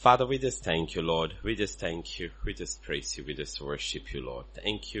Father, we just thank you, Lord. We just thank you. We just praise you. We just worship you, Lord.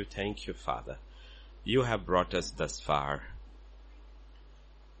 Thank you, Father. You have brought us thus far.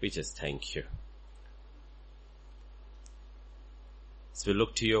 We just thank you. As we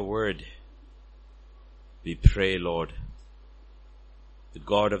look to your word, we pray, Lord, the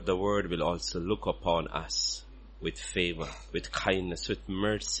God of the word will also look upon us with favor, with kindness, with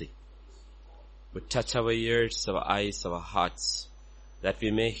mercy. Will touch our ears, our eyes, our hearts, that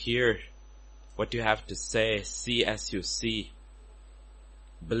we may hear what you have to say, see as you see,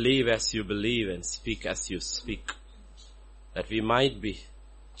 believe as you believe, and speak as you speak. That we might be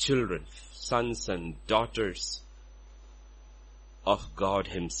children, sons and daughters of God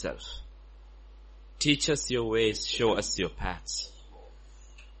himself. Teach us your ways, show us your paths.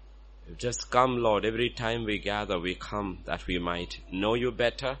 We've just come, Lord, every time we gather, we come that we might know you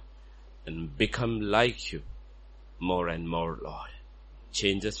better and become like you more and more, Lord.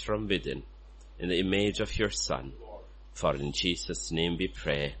 Change us from within in the image of your Son. For in Jesus' name we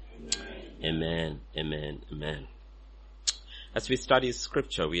pray. Amen, amen, amen. As we study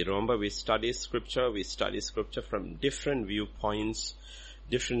scripture, we study scripture from different viewpoints,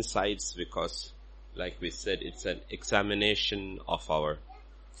 different sides, because like we said, it's an examination of our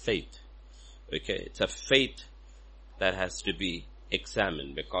faith. Okay, it's a faith that has to be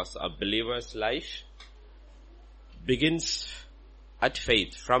examined, because a believer's life begins at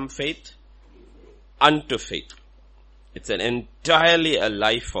faith, from faith unto faith. It's an entirely a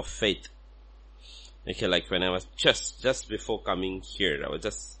life of faith. Okay, like when I was just before coming here, I was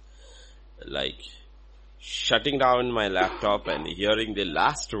just like shutting down my laptop and hearing the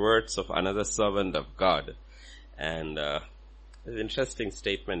last words of another servant of God. And an interesting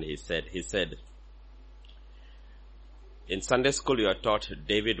statement he said. He said, in Sunday school you are taught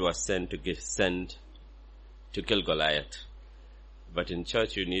David was sent to kill Goliath. But in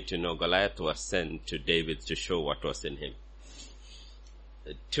church you need to know Goliath was sent to David to show what was in him.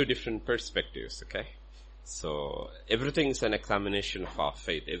 Two different perspectives, okay? So everything is an examination of our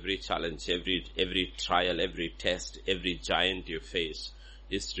faith. Every challenge, every trial, every test, every giant you face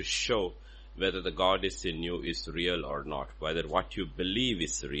is to show whether the God is in you is real or not, whether what you believe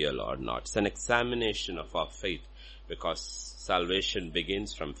is real or not. It's an examination of our faith, because salvation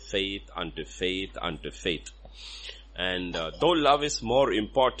begins from faith unto faith unto faith. And though love is more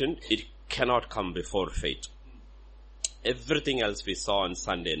important, it cannot come before faith. Everything else we saw on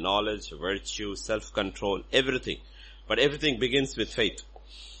Sunday, knowledge, virtue, self-control, everything. But everything begins with faith.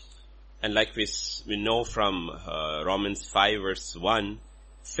 And like we know from Romans 5 verse 1,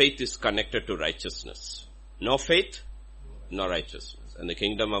 faith is connected to righteousness. No faith, no righteousness. And the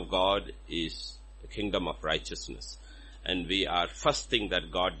kingdom of God is the kingdom of righteousness. And first thing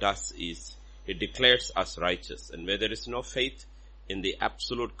that God does is He declares us righteous. And where there is no faith in the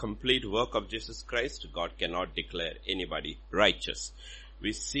absolute complete work of Jesus Christ, God cannot declare anybody righteous.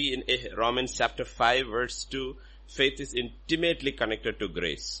 We see in Romans chapter 5 verse 2, faith is intimately connected to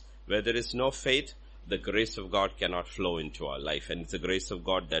grace. Where there is no faith, the grace of God cannot flow into our life. And it's the grace of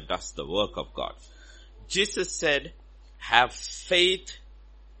God that does the work of God. Jesus said, have faith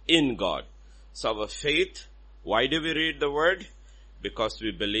in God. So our faith, why do we read the word? Because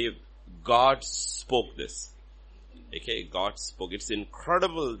we believe God spoke this. Okay, God spoke. It's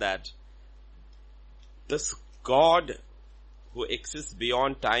incredible that this God who exists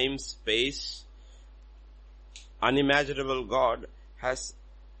beyond time, space, unimaginable God has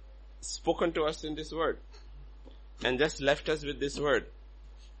spoken to us in this word and just left us with this word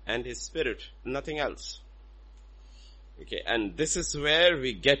and His Spirit, nothing else. Okay, and this is where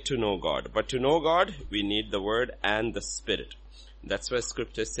we get to know God. But to know God, we need the word and the Spirit. That's where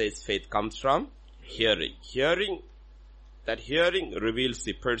scripture says faith comes from hearing. That hearing reveals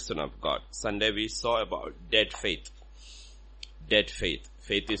the person of God. Sunday we saw about dead faith. Dead faith.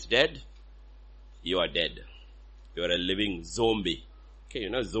 Faith is dead. You are dead. You are a living zombie. Okay, you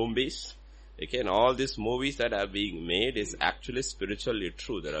know zombies? Okay, and all these movies that are being made is actually spiritually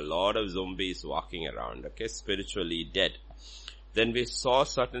true. There are a lot of zombies walking around. Okay, spiritually dead. Then we saw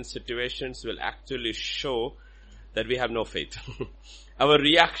certain situations will actually show that we have no faith. Our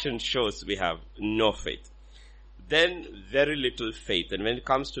reaction shows we have no faith. Then very little faith. And when it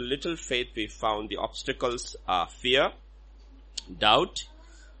comes to little faith, we found the obstacles are fear, doubt,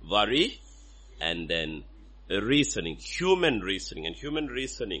 worry, and then reasoning, human reasoning. And human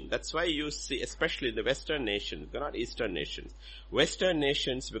reasoning, that's why you see, especially the Western nations, they're not Eastern nations. Western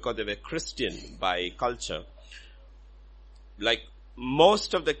nations, because they were Christian by culture, like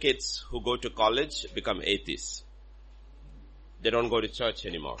most of the kids who go to college become atheists. They don't go to church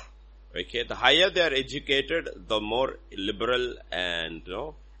anymore. Okay, the higher they are educated, the more liberal and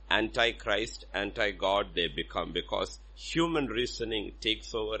anti-Christ, anti-God they become, because human reasoning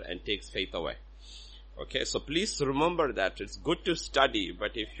takes over and takes faith away. Okay, so please remember that it's good to study,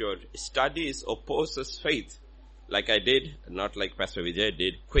 but if your studies opposes faith, like I did, not like Pastor Vijay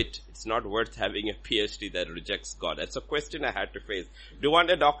did, quit. It's not worth having a PhD that rejects God. That's a question I had to face. Do you want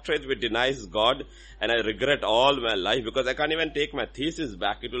a doctorate which denies God? And I regret all my life because I can't even take my thesis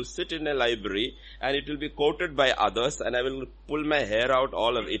back. It will sit in a library and it will be quoted by others, and I will pull my hair out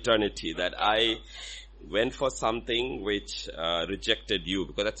all of eternity that I went for something which rejected you,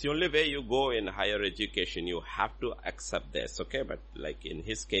 because that's the only way you go in higher education. You have to accept this, okay? But like in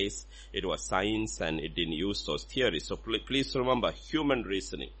his case, it was science and it didn't use those theories. So please remember human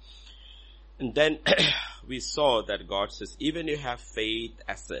reasoning. And then we saw that God says, even you have faith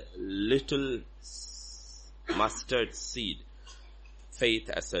as a little mustard seed,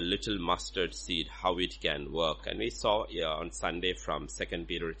 faith as a little mustard seed, how it can work. And we saw on Sunday from 2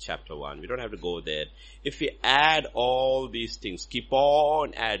 Peter chapter 1. We don't have to go there. If we add all these things, keep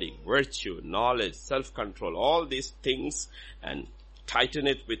on adding virtue, knowledge, self-control, all these things, and tighten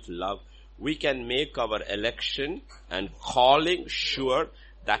it with love, we can make our election and calling sure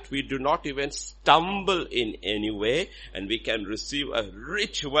that we do not even stumble in any way, and we can receive a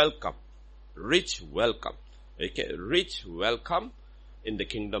rich welcome. Rich welcome. Okay, rich welcome in the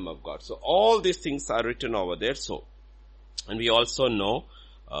kingdom of God. So all these things are written over there. So, and we also know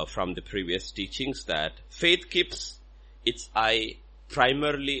from the previous teachings that faith keeps its eye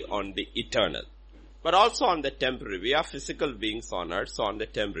primarily on the eternal, but also on the temporary. We are physical beings on earth, so on the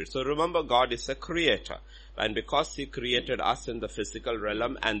temporary. So remember, God is a creator, and because He created us in the physical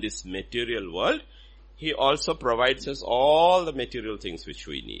realm and this material world, He also provides us all the material things which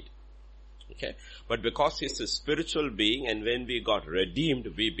we need. Okay, but because He's a spiritual being, and when we got redeemed,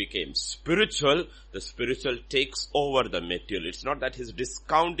 we became spiritual. The spiritual takes over the material. It's not that He's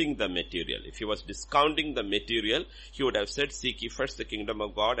discounting the material. If He was discounting the material, He would have said, seek ye first the kingdom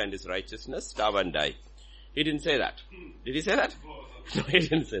of God and His righteousness, starve and die. He didn't say that. Did He say that? No, He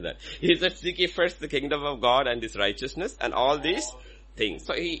didn't say that. He said, seek ye first the kingdom of God and His righteousness and all these things.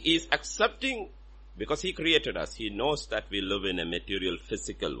 So He is accepting, because He created us. He knows that we live in a material,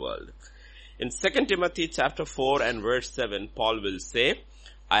 physical world. In 2 Timothy chapter 4 and verse 7, Paul will say,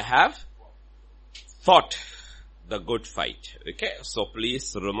 I have fought the good fight. Okay, so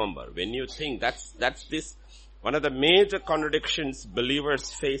please remember, when you think that's this, one of the major contradictions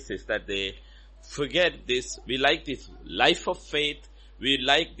believers face is that they forget this. We like this life of faith, we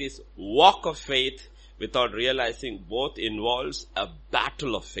like this walk of faith, without realizing both involves a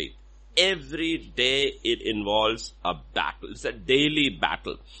battle of faith. Every day it involves a battle. It's a daily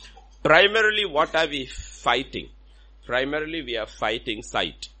battle. Primarily, what are we fighting? Primarily, we are fighting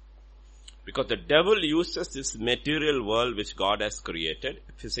sight. Because the devil uses this material world which God has created,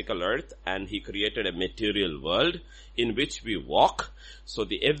 physical earth, and he created a material world in which we walk. So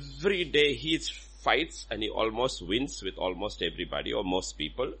every day he fights and he almost wins with almost everybody or most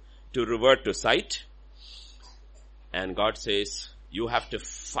people to revert to sight. And God says, you have to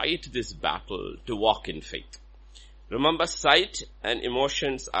fight this battle to walk in faith. Remember, sight and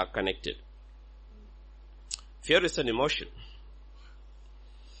emotions are connected. Fear is an emotion.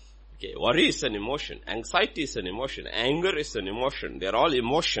 Okay, worry is an emotion. Anxiety is an emotion. Anger is an emotion. They are all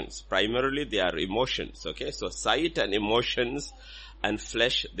emotions. Primarily, they are emotions. Okay, so sight and emotions and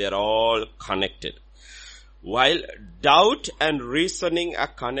flesh, they are all connected. While doubt and reasoning are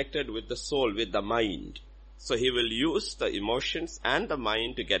connected with the soul, with the mind. So he will use the emotions and the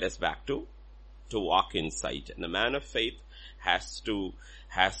mind to get us back to walk in sight. And the man of faith has to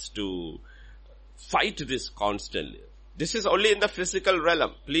fight this constantly. This is only in the physical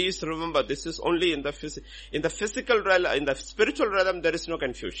realm. Please remember, this is only in the physical realm. In the spiritual realm, there is no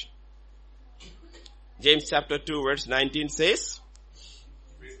confusion. James chapter 2 verse 19 says,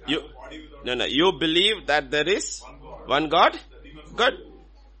 you believe that there is one God? Good.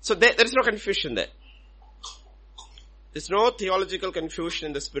 So there is no confusion there. There's no theological confusion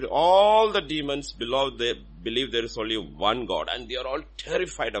in the spirit. All the demons believe there is only one God, and they are all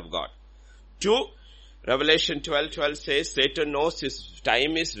terrified of God. 2, Revelation 12:12 says Satan knows his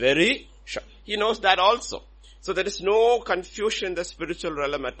time is very short. He knows that also. So there is no confusion in the spiritual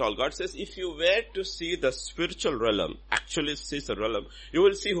realm at all. God says if you were to see the spiritual realm, actually see the realm, you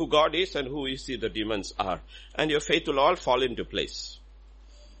will see who God is and who you see the demons are. And your faith will all fall into place.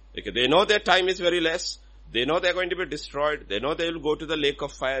 Okay, they know their time is very less. They know they're going to be destroyed. They know they will go to the lake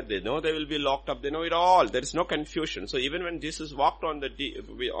of fire. They know they will be locked up. They know it all. There is no confusion. So even when Jesus walked on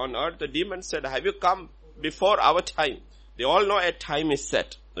earth, the demons said, have you come before our time? They all know a time is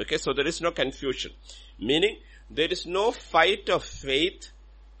set. Okay, so there is no confusion. Meaning, there is no fight of faith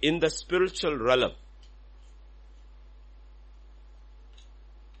in the spiritual realm.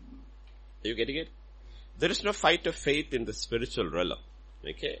 Are you getting it? There is no fight of faith in the spiritual realm.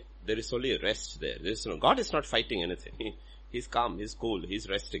 Okay? There is only rest there. God is not fighting anything. He's calm, he's cool, he's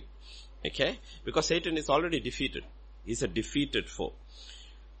resting. Okay? Because Satan is already defeated. He's a defeated foe.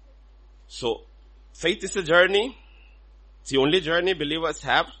 So, faith is a journey. It's the only journey believers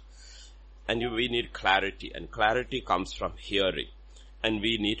have. And we need clarity. And clarity comes from hearing. And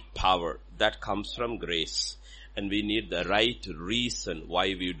we need power. That comes from grace. And we need the right reason why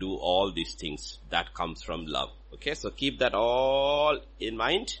we do all these things. That comes from love. Okay, so keep that all in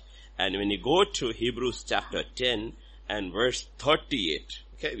mind. And when you go to Hebrews chapter 10 and verse 38.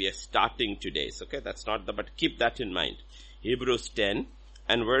 Okay, we are starting today. So, okay, that's not the, but keep that in mind. Hebrews 10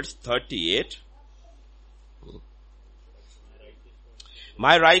 and verse 38.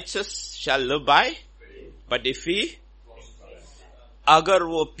 My righteous shall live by, but if he, अगर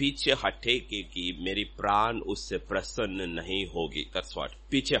वो पीछे हटेगी कि मेरी प्राण उससे प्रसन्न नहीं होगी. That's what.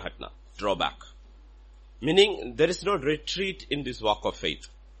 पीछे हटना. Draw back. Meaning, there is no retreat in this walk of faith.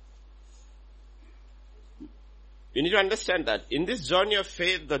 You need to understand that in this journey of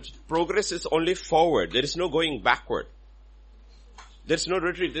faith, the progress is only forward. There is no going backward. There is no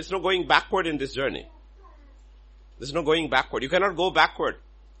retreat. There is no going backward in this journey. There is no going backward. You cannot go backward.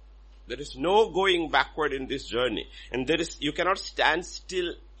 There is no going backward in this journey. And you cannot stand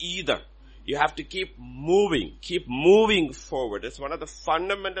still either. You have to keep moving forward. It's one of the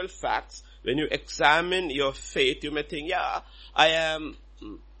fundamental facts. When you examine your faith, you may think, yeah, I am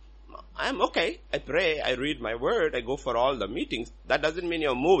okay. I pray, I read my word, I go for all the meetings. That doesn't mean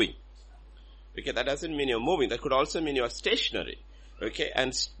you're moving. Okay, that doesn't mean you're moving. That could also mean you're stationary. Okay,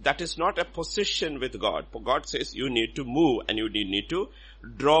 and that is not a position with God. God says you need to move and you need to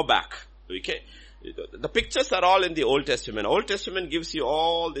draw back. Okay, the pictures are all in the Old Testament. Old Testament gives you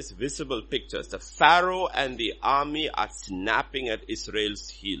all these visible pictures. The Pharaoh and the army are snapping at Israel's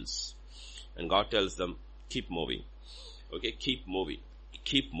heels. And God tells them, keep moving. Okay, keep moving.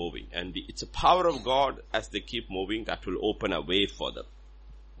 Keep moving. And it's a power of God as they keep moving that will open a way for them.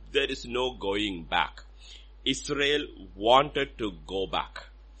 There is no going back. Israel wanted to go back.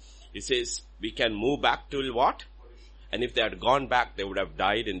 He says, we can move back till what? And if they had gone back, they would have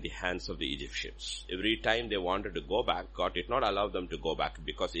died in the hands of the Egyptians. Every time they wanted to go back, God did not allow them to go back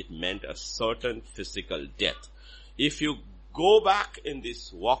because it meant a certain physical death. If you go back in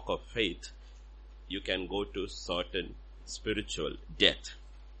this walk of faith, you can go to certain spiritual death.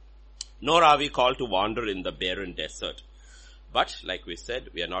 Nor are we called to wander in the barren desert. But, like we said,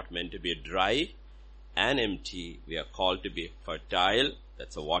 we are not meant to be dry and empty. We are called to be fertile,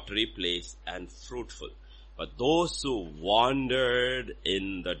 that's a watery place, and fruitful. But those who wandered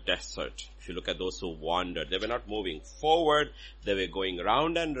in the desert, if you look at those who wandered, they were not moving forward, they were going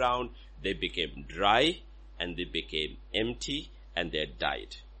round and round, they became dry, and they became empty, and they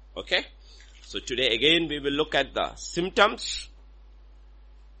died. Okay? So today again we will look at the symptoms.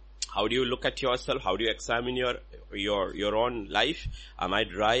 How do you look at yourself? How do you examine your own life? Am I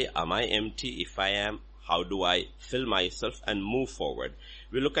dry? Am I empty? If I am, how do I fill myself and move forward?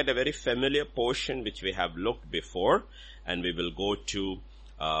 We look at a very familiar portion which we have looked before, and we will go to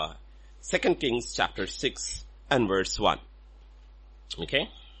 2 Kings chapter 6 and verse 1. Okay?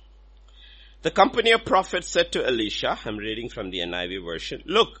 The company of prophets said to Elisha, I'm reading from the NIV version,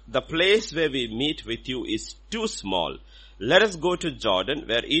 look, the place where we meet with you is too small. Let us go to Jordan,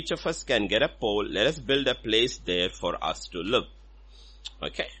 where each of us can get a pole. Let us build a place there for us to live.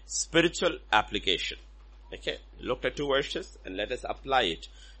 Okay, spiritual application. Okay, looked at 2 verses and let us apply it.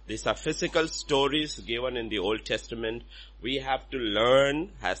 These are physical stories given in the Old Testament. We have to learn,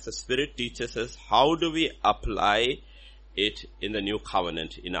 as the Spirit teaches us, how do we apply it in the new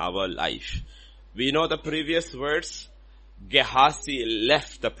covenant in our life. We know the previous words. Gehazi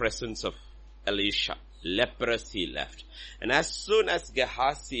left the presence of Elisha. Leprosy left. And as soon as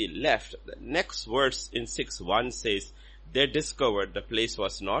Gehazi left, the next verse in 6:1 says, they discovered the place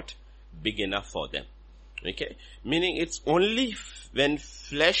was not big enough for them. Okay? Meaning it's only when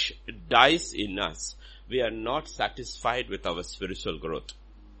flesh dies in us, we are not satisfied with our spiritual growth.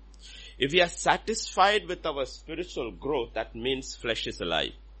 If we are satisfied with our spiritual growth, that means flesh is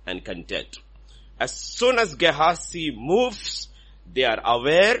alive and content. As soon as Gehazi moves, they are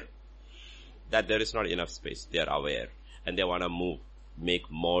aware that there is not enough space. They are aware and they want to move, make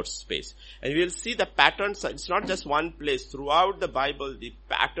more space. And we'll see the patterns. It's not just one place. Throughout the Bible, the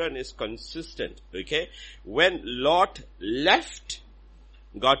pattern is consistent. Okay? When Lot left,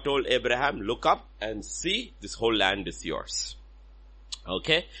 God told Abraham, look up and see, this whole land is yours.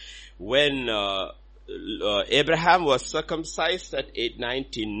 Okay? When Abraham was circumcised at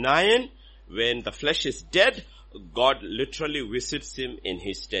 899. When the flesh is dead, God literally visits him in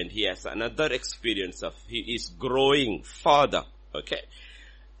his tent. He has another experience of, he is growing further. Okay.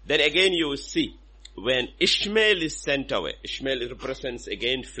 Then again you see, when Ishmael is sent away, Ishmael represents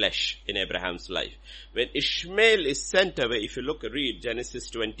again flesh in Abraham's life. When Ishmael is sent away, if you read Genesis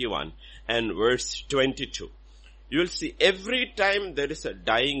 21 and verse 22, you will see every time there is a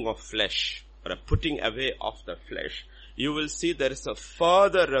dying of flesh, or a putting away of the flesh, you will see there is a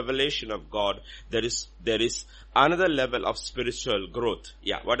further revelation of God. There is another level of spiritual growth.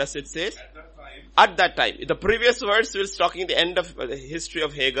 Yeah, what does it say? At that time. The previous verse was talking the end of the history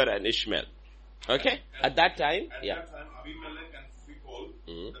of Hagar and Ishmael. Okay? At that time, that time, Abimelech and Phicol,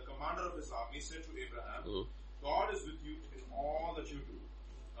 the commander of his army, said to Abraham, God is with you in all that you do.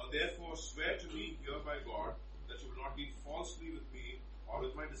 Now therefore swear to me here by God that you will not deal falsely with me, or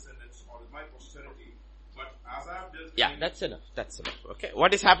with my descendants, or with my posterity. But as I have dealt... Yeah, that's enough. That's enough. Okay?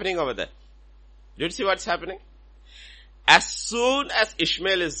 What is happening over there? Do you see what's happening? As soon as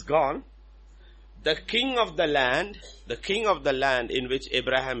Ishmael is gone, the king of the land in which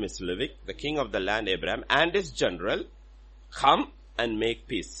Abraham is living, the king of the land Abraham and his general come and make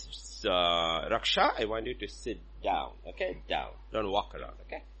peace. Raksha, I want you to sit down. Okay? Down. Don't walk around.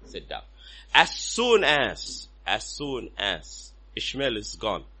 Okay? Sit down. As soon as Ishmael is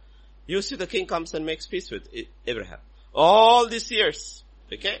gone, you see the king comes and makes peace with Abraham. All these years.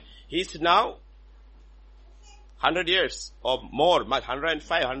 Okay? He's now 100 years or more,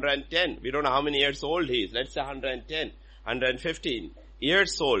 105, 110. We don't know how many years old he is. Let's say 110, 115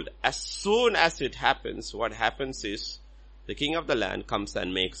 years old. As soon as it happens, what happens is the king of the land comes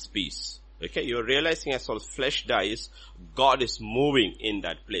and makes peace. Okay, you're realizing as all flesh dies, God is moving in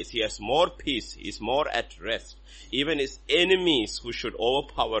that place. He has more peace. He's more at rest. Even his enemies who should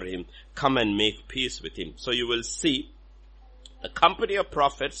overpower him come and make peace with him. So you will see the company of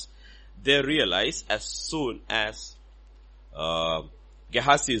prophets, they realize as soon as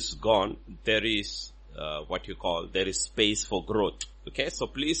Gehazi is gone, there is there is space for growth. Okay, so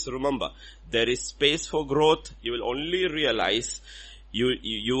please remember, there is space for growth. You will only realize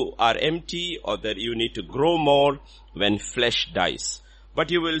you are empty, or that you need to grow more when flesh dies.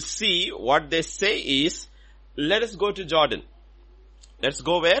 But you will see what they say is, let us go to Jordan. Let's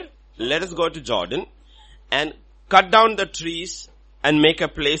go where? Let us go to Jordan and cut down the trees and make a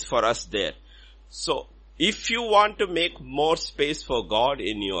place for us there. So, if you want to make more space for God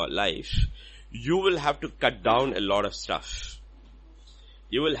in your life, you will have to cut down a lot of stuff.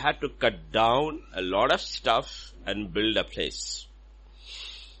 You will have to cut down a lot of stuff and build a place.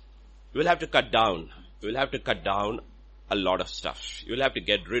 You will have to cut down. You will have to cut down a lot of stuff. You will have to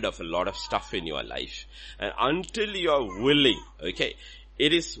get rid of a lot of stuff in your life. And until you are willing, okay,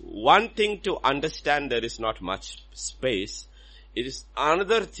 it is one thing to understand there is not much space. It is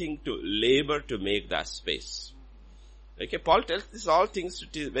another thing to labor to make that space. Okay, Paul tells these all things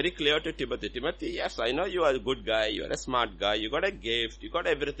very clear to Timothy. Timothy, yes, I know you are a good guy, you are a smart guy, you got a gift, you got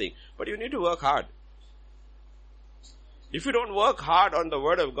everything, but you need to work hard. If you don't work hard on the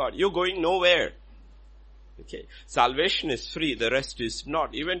word of God, you're going nowhere. Okay, salvation is free, the rest is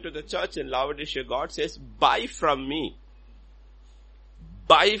not. Even to the church in Laodicea, God says, buy from me.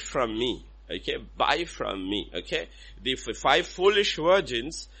 Buy from me. Okay, buy from me. Okay, the 5 foolish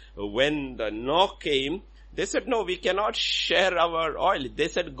virgins, when the Noah came, they said, no, we cannot share our oil. They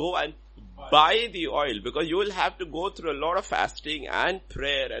said, go and buy the oil, because you will have to go through a lot of fasting and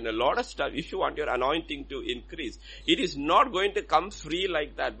prayer and a lot of stuff if you want your anointing to increase. It is not going to come free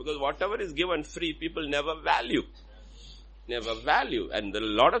like that, because whatever is given free, people never value. Never value. And there are a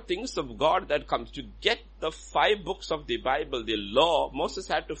lot of things of God that comes. To get the 5 books of the Bible, the law, Moses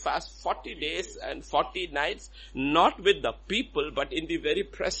had to fast 40 days and 40 nights, not with the people, but in the very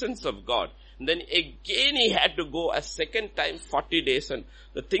presence of God. And then again he had to go a second time 40 days, and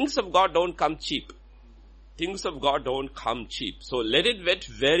the things of God don't come cheap. Things of God don't come cheap. So let it get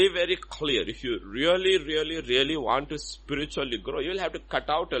very, very clear. If you really, really, really want to spiritually grow, you'll have to cut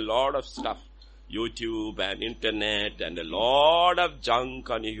out a lot of stuff. YouTube and internet and a lot of junk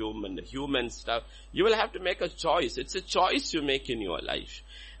on human stuff. You will have to make a choice. It's a choice you make in your life.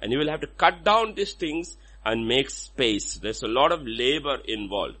 And you will have to cut down these things and make space. There's a lot of labor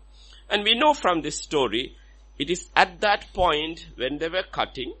involved. And we know from this story, it is at that point when they were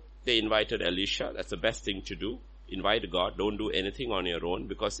cutting, they invited Elisha. That's the best thing to do. Invite God. Don't do anything on your own,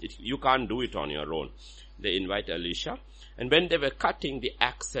 because you can't do it on your own. They invite Elisha. And when they were cutting, the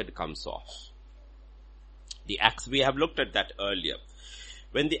axe head comes off. The axe, we have looked at that earlier.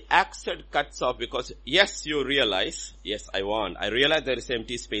 When the axe head cuts off, because yes, you realize, yes, I realize there is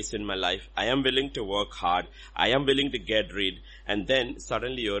empty space in my life. I am willing to work hard. I am willing to get rid. And then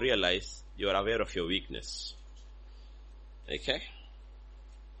suddenly you realize you are aware of your weakness. Okay?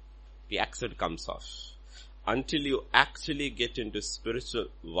 The axe head comes off. Until you actually get into spiritual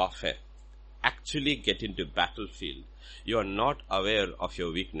warfare, actually get into battlefield, you are not aware of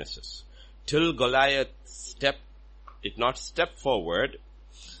your weaknesses. Till Goliath did not step forward,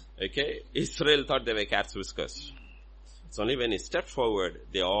 okay, Israel thought they were cat's whiskers. It's only when he stepped forward,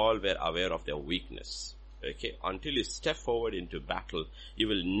 they all were aware of their weakness. Okay, until you step forward into battle, you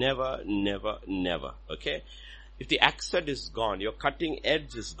will never, okay. If the axe head is gone, your cutting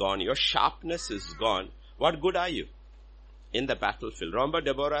edge is gone, your sharpness is gone, what good are you in the battlefield? Remember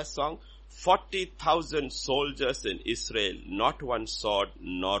Deborah's song? 40,000 soldiers in Israel, not one sword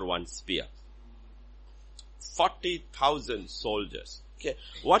nor one spear. 40,000 soldiers. Okay,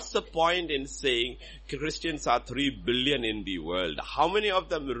 what's the point in saying Christians are 3 billion in the world? How many of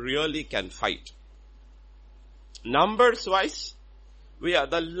them really can fight? Numbers wise, we are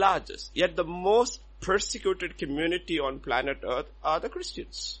the largest, yet the most persecuted community on planet Earth are the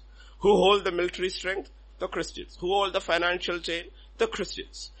Christians. Who hold the military strength? The Christians. Who hold the financial chain? The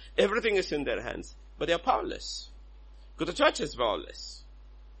Christians. Everything is in their hands, but they are powerless. Because the church is powerless.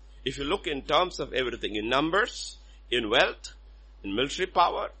 If you look in terms of everything, in numbers, in wealth, in military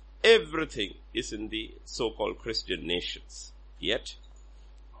power, everything is in the so-called Christian nations. Yet,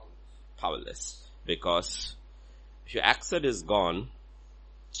 powerless. Because if your axe head is gone,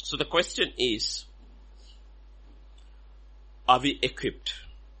 so the question is, are we equipped?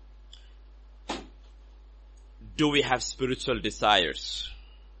 Do we have spiritual desires?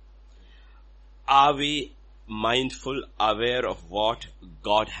 Are we mindful, aware of what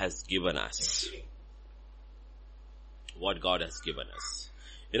God has given us? What God has given us.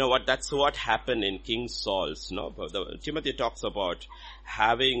 You know what, that's what happened in King Saul's, Timothy talks about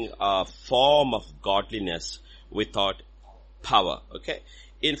having a form of godliness without power, okay?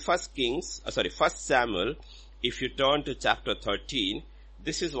 In 1 Samuel, if you turn to chapter 13,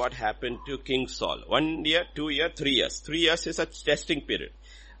 this is what happened to King Saul. 1 year, 2 years, 3 years. 3 years is a testing period.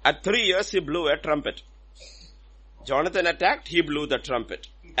 At 3 years, he blew a trumpet. Jonathan attacked, he blew the trumpet.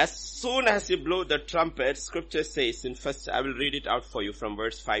 As soon as he blew the trumpet, scripture says in I will read it out for you from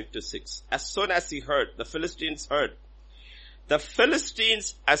verse 5 to 6. As soon as he heard, the Philistines heard. The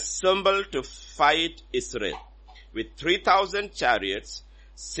Philistines assembled to fight Israel with 3,000 chariots,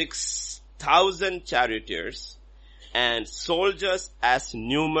 6,000 charioteers, and soldiers as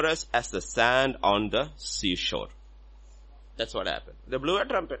numerous as the sand on the seashore. That's what happened. They blew a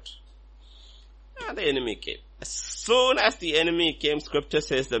trumpet. And the enemy came. As soon as the enemy came, scripture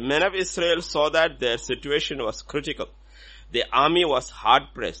says the men of Israel saw that their situation was critical. The army was hard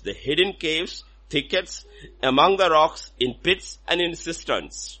pressed. They hid in caves, thickets, among the rocks, in pits and in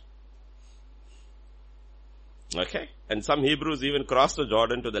cisterns. Okay? And some Hebrews even crossed the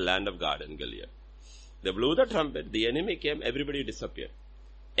Jordan to the land of Gad and Gilead. They blew the trumpet, the enemy came, everybody disappeared.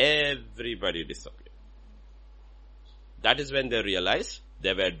 Everybody disappeared. That is when they realized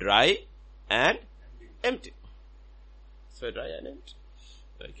they were dry and empty. So dry and empty.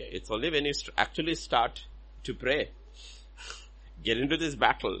 Okay, it's only when you actually start to pray, get into this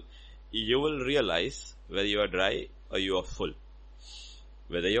battle, you will realize whether you are dry or you are full.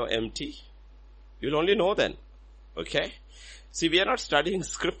 Whether you are empty, you'll only know then. Okay? See, we are not studying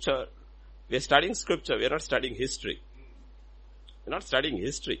scripture. We are studying scripture. We are not studying history. We are not studying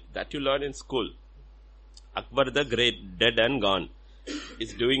history. That you learn in school. Akbar the Great, dead and gone,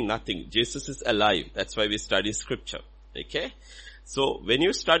 is doing nothing. Jesus is alive. That's why we study scripture. Okay? So, when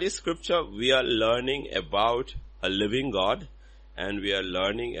you study scripture, we are learning about a living God and we are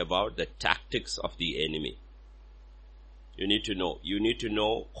learning about the tactics of the enemy. You need to know. You need to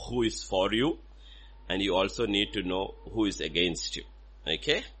know who is for you and you also need to know who is against you.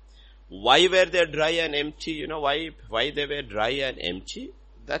 Okay? Why were they dry and empty? You know why they were dry and empty?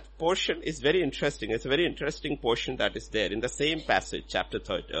 That portion is very interesting. It's a very interesting portion that is there in the same passage, chapter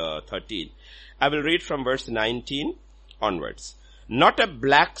 13. I will read from verse 19 onwards. Not a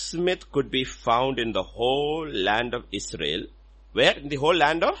blacksmith could be found in the whole land of Israel. Where? In the whole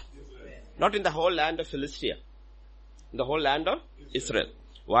land of? Israel. Not in the whole land of Philistia. In the whole land of Israel.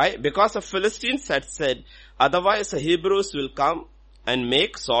 Why? Because the Philistines had said, otherwise the Hebrews will come and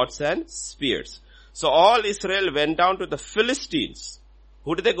make swords and spears. So all Israel went down to the Philistines.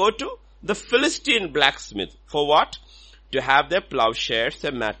 Who did they go to? The Philistine blacksmith. For what? To have their plowshares,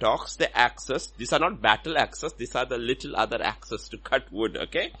 their mattocks, their axes. These are not battle axes. These are the little other axes to cut wood.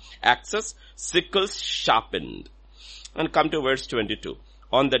 Okay? Axes, sickles sharpened. And come to verse 22.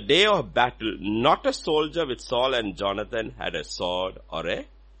 On the day of battle, not a soldier with Saul and Jonathan had a sword or a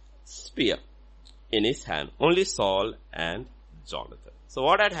spear in his hand. Only Saul and Jonathan. So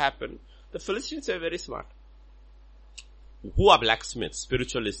what had happened? The Philistines were very smart. Who are blacksmiths,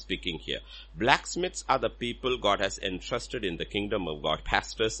 spiritually speaking here? Blacksmiths are the people God has entrusted in the kingdom of God,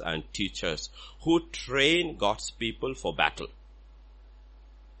 pastors and teachers, who train God's people for battle.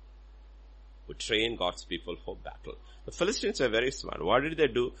 Who train God's people for battle. The Philistines were very smart. What did they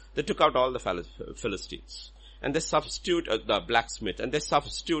do? They took out all the Philistines. And they substituted the blacksmith. And they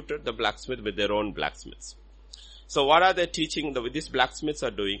substituted the blacksmith with their own blacksmiths. So what are they teaching? These blacksmiths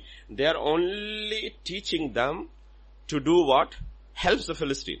are doing? They are only teaching them to do what helps the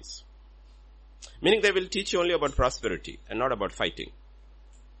Philistines. Meaning they will teach you only about prosperity and not about fighting.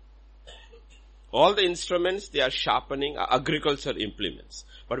 All the instruments they are sharpening are agriculture implements.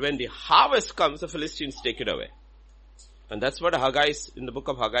 But when the harvest comes, the Philistines take it away. And that's what Haggai, in the book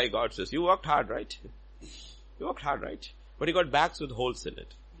of Haggai, God says, you worked hard, right? You worked hard, right? But you got bags with holes in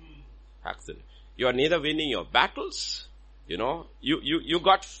it. Bags in it. You are neither winning your battles, you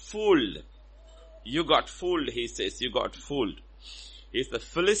got fooled. You got fooled, he says. You got fooled. If the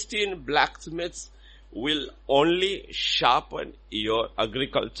Philistine blacksmiths will only sharpen your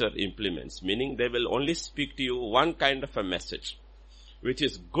agriculture implements, meaning they will only speak to you one kind of a message, which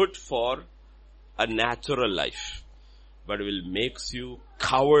is good for a natural life, but will makes you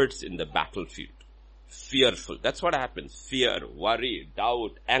cowards in the battlefield. Fearful. That's what happens. Fear, worry,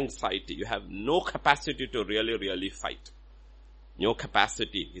 doubt, anxiety. You have no capacity to really fight. No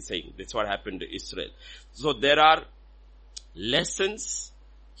capacity, he's saying. That's what happened to Israel. So there are lessons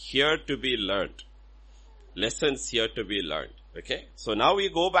here to be learned. Lessons here to be learned. Okay? So now we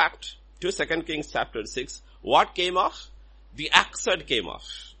go back to 2 Kings chapter 6. What came off? The axe came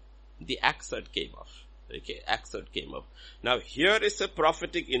off. The axe came off. Okay, axe came off. Now here is a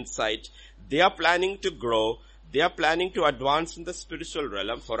prophetic insight. They are planning to grow. They are planning to advance in the spiritual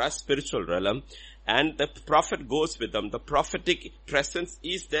realm, for us spiritual realm. And the prophet goes with them. The prophetic presence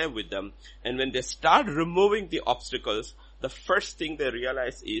is there with them. And when they start removing the obstacles, the first thing they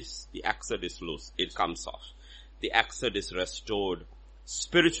realize is the axe is loose. It comes off. The axe is restored.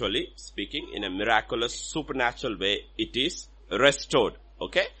 Spiritually speaking, in a miraculous, supernatural way, it is restored.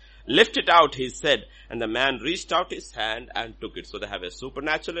 Okay? Lift it out, he said. And the man reached out his hand and took it. So they have a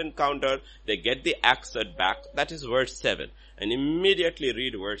supernatural encounter. They get the axe back. That is verse 7. And immediately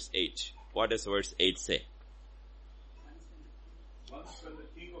read verse 8. What does verse 8 say? Once when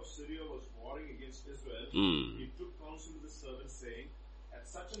the king of Syria was warring against Israel, he took counsel with his servants, saying, at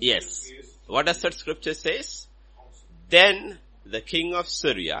such and yes. such a case, what does that scripture says? Then the king of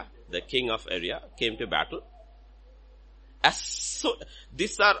Syria, the king of Syria, came to battle.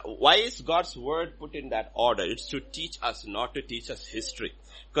 Why is God's word put in that order? It's to teach us, not to teach us history.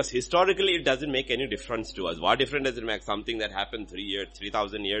 Because historically it doesn't make any difference to us. What difference does it make? Something that happened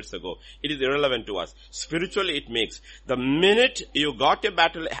 3,000 years ago. It is irrelevant to us. Spiritually it makes. The minute you got your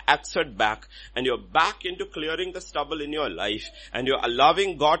battle axe back and you're back into clearing the stubble in your life and you're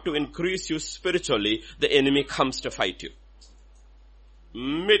allowing God to increase you spiritually, the enemy comes to fight you.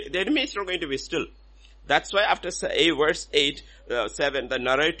 The enemy is not going to be still. That's why after verse 7, the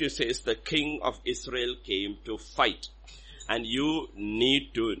narrative says the king of Israel came to fight. And you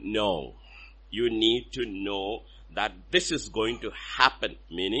need to know that this is going to happen.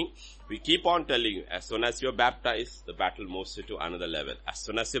 Meaning, we keep on telling you, as soon as you're baptized, the battle moves you to another level. As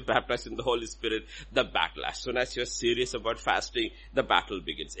soon as you're baptized in the Holy Spirit, the battle. As soon as you're serious about fasting, the battle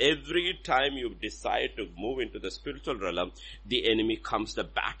begins. Every time you decide to move into the spiritual realm, the enemy comes, the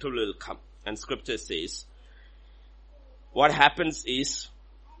battle will come. And scripture says, what happens is,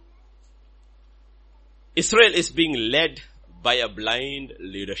 Israel is being led by a blind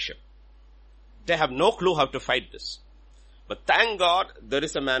leadership. They have no clue how to fight this. But thank God there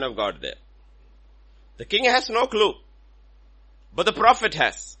is a man of God there. The king has no clue, but the prophet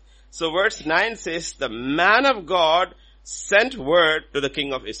has. So verse 9 says, the man of God sent word to the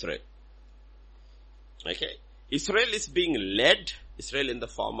king of Israel. Okay. Israel is being led. Israel in the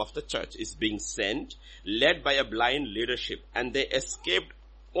form of the church is being sent, led by a blind leadership. And they escaped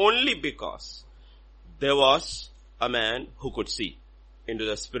only because there was a man who could see into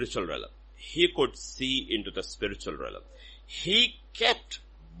the spiritual realm. He could see into the spiritual realm. He kept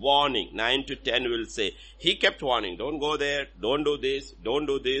warning. 9 to 10 will say, he kept warning, don't go there, don't do this, don't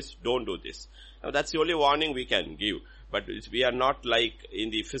do this, don't do this. Now that's the only warning we can give. But we are not like in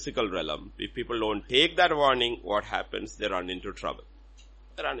the physical realm. If people don't take that warning, what happens? They run into trouble.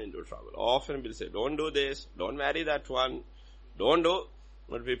 They run into trouble. Often we'll say, don't do this, don't marry that one, don't do.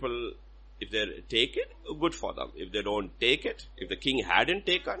 But people, If they take it, good for them. If they don't take it, if the king hadn't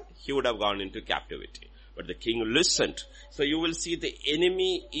taken, he would have gone into captivity. But the king listened. So you will see the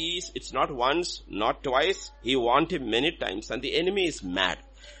enemy it's not once, not twice. He warned him many times, and the enemy is mad.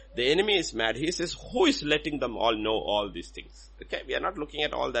 The enemy is mad. He says, who is letting them all know all these things? Okay, we are not looking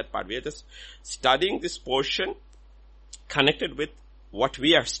at all that part. We are just studying this portion connected with what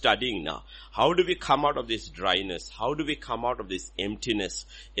we are studying now. How do we come out of this dryness? How do we come out of this emptiness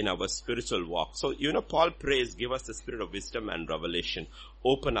in our spiritual walk? So, Paul prays, give us the spirit of wisdom and revelation.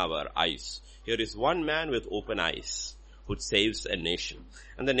 Open our eyes. Here is one man with open eyes who saves a nation.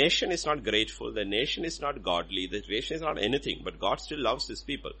 And the nation is not grateful. The nation is not godly. The nation is not anything. But God still loves his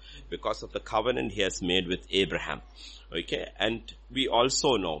people because of the covenant he has made with Abraham. Okay. And we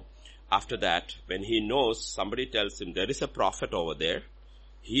also know after that, when he knows, somebody tells him there is a prophet over there.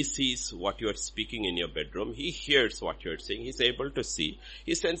 He sees what you are speaking in your bedroom. He hears what you are saying. He's able to see.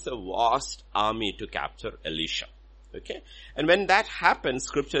 He sends a vast army to capture Elisha. Okay. And when that happens,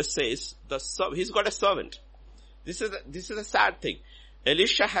 scripture says he's got a servant. This is a sad thing.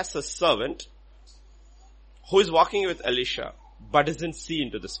 Elisha has a servant who is walking with Elisha, but doesn't see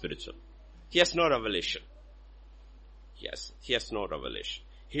into the spiritual. He has no revelation. Yes, he has no revelation.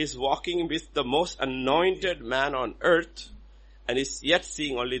 He is walking with the most anointed man on earth, and is yet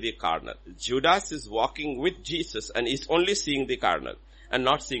seeing only the carnal. Judas is walking with Jesus and is only seeing the carnal and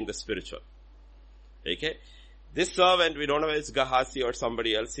not seeing the spiritual. Okay. This servant, we don't know whether it's Gehazi or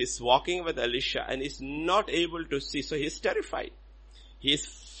somebody else, he's walking with Elisha and is not able to see. So he's terrified. He is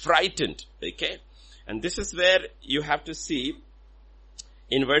frightened. Okay. And this is where you have to see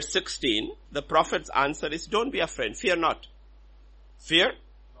in verse 16, the prophet's answer is, don't be afraid. Fear not. Fear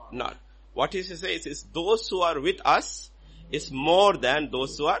not. What he says is, those who are with us is more than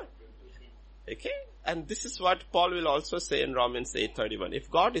those who are. Okay. And this is what Paul will also say in Romans 8:31.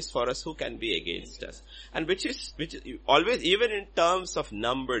 If God is for us, who can be against us? And which is always, even in terms of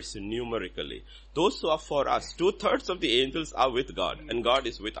numbers, numerically, those who are for us, 2/3 of the angels are with God, and God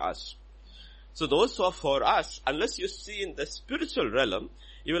is with us. So those who are for us, unless you see in the spiritual realm,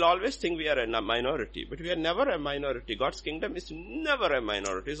 you will always think we are a minority. But we are never a minority. God's kingdom is never a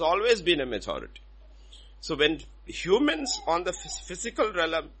minority. It's always been a majority. So when humans on the physical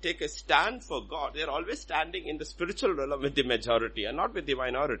realm take a stand for God, they are always standing in the spiritual realm with the majority and not with the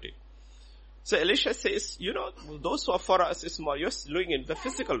minority. So Elisha says, those who are for us is more, you're looking in the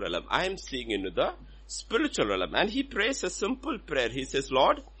physical realm. I am seeing into the spiritual realm. And he prays a simple prayer. He says,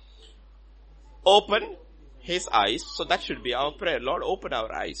 Lord, open his eyes. So that should be our prayer. Lord, open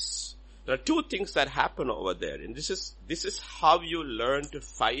our eyes. There are two things that happen over there. And this is how you learn to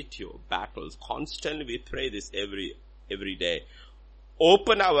fight your battles. Constantly we pray this every day.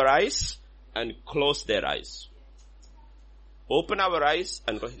 Open our eyes and close their eyes. Open our eyes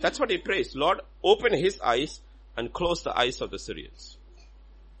and close. That's what he prays. Lord, open his eyes and close the eyes of the Syrians.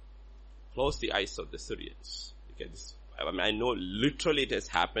 Close the eyes of the Syrians. Okay, I know literally it has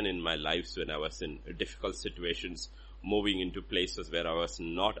happened in my life when I was in difficult situations, moving into places where I was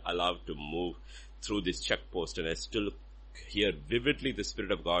not allowed to move through this checkpost, and I still hear vividly the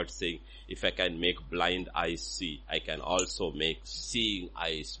Spirit of God saying, if I can make blind eyes see, I can also make seeing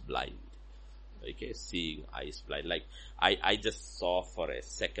eyes blind. Okay, seeing eyes blind. Like, I just saw for a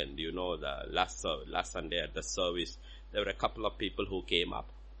second, the last Sunday at the service, there were a couple of people who came up,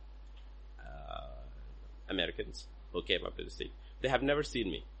 Americans, who came up to the stage. They have never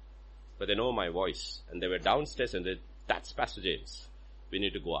seen me, but they know my voice, and they were downstairs and that's Pastor James. We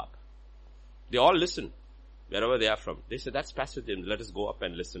need to go up. They all listen, wherever they are from. They said, that's Pastor James. Let us go up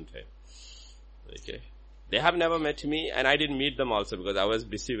and listen to him. Okay. They have never met me, and I didn't meet them also because I was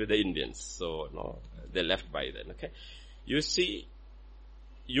busy with the Indians. So, no, they left by then. Okay. You see,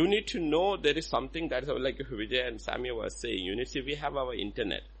 you need to know there is something that is like Vijay and Samuel was saying. You need to see, we have our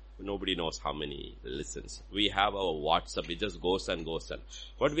internet. Nobody knows how many listens. We have our WhatsApp. It just goes and goes and.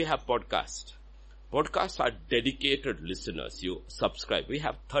 But we have podcast. Podcasts are dedicated listeners. You subscribe. We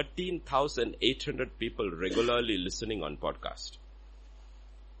have 13,800 people regularly listening on podcast.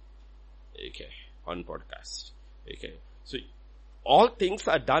 Okay. On podcast. Okay. So, all things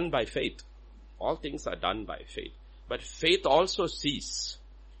are done by faith. All things are done by faith. But faith also sees.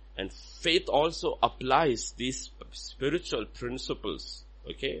 And faith also applies these spiritual principles.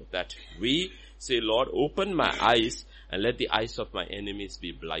 Okay. That we say, Lord, open my eyes and let the eyes of my enemies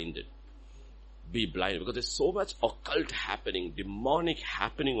be blinded. Be blind, because there's so much occult happening, demonic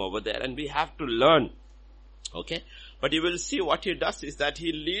happening over there, and we have to learn. Okay? But you will see what he does is that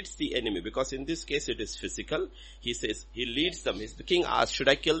he leads the enemy, because in this case it is physical. He says, he leads them. The king asked, should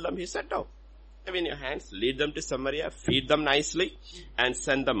I kill them? He said, no. them in your hands, lead them to Samaria, feed them nicely, and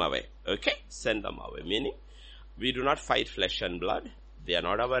send them away. Okay? Send them away. Meaning, we do not fight flesh and blood. They are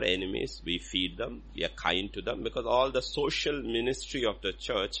not our enemies. We feed them. We are kind to them. Because all the social ministry of the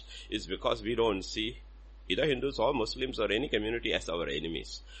church is because we don't see either Hindus or Muslims or any community as our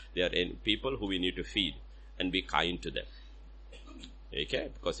enemies. They are people who we need to feed and be kind to them. Okay?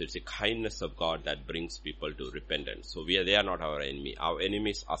 Because it's the kindness of God that brings people to repentance. So they are not our enemy. Our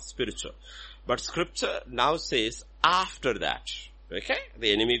enemies are spiritual. But scripture now says after that. Okay?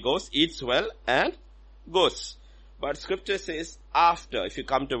 The enemy goes, eats well and goes. But scripture says after. If you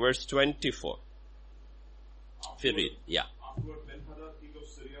come to verse 24. If you read. Yeah. Afterward, Ben-Hadad, king of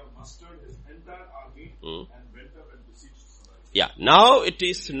Syria, mustered his entire army and went up and besieged Samaria. Yeah. Now it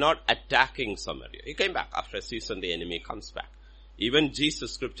is not attacking Samaria. He came back. After a season, the enemy comes back. Even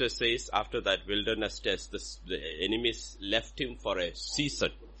Jesus, scripture says, after that wilderness test, the enemies left him for a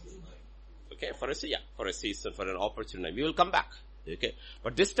season. Okay, for a season, for an opportunity. We will come back. Okay,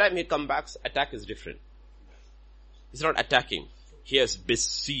 but this time he comes back, attack is different. He's not attacking. He has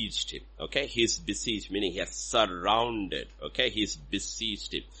besieged him. Okay, he's besieged, meaning he has surrounded. Okay, he's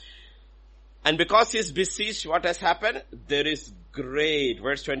besieged him. And because he's besieged, what has happened? There is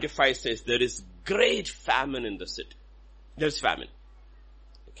verse 25 says, there is great famine in the city. There's famine.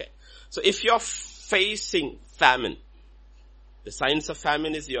 Okay. So if you're facing famine, the signs of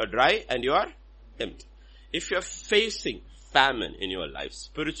famine is you are dry and you are empty. If you're facing famine in your life,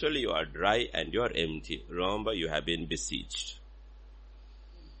 spiritually you are dry and you are empty. Remember, you have been besieged.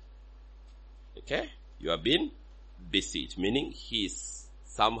 Okay? You have been besieged, meaning he's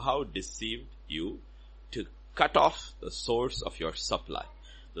somehow deceived you to cut off the source of your supply.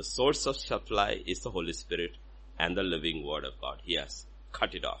 The source of supply is the Holy Spirit and the living word of God. He has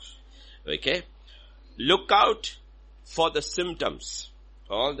cut it off. Okay? Look out for the symptoms.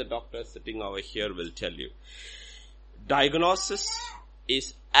 All the doctors sitting over here will tell you. Diagnosis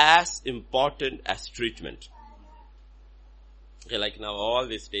is as important as treatment. Okay, like now all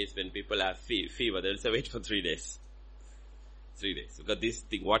these days when people have fever, they'll say wait for 3 days. 3 days. Because this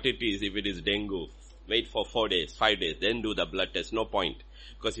thing, what it is, if it is dengue, wait for 4 days, 5 days, then do the blood test. No point.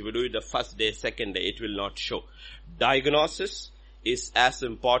 Because if you do it the first day, second day, it will not show. Diagnosis is as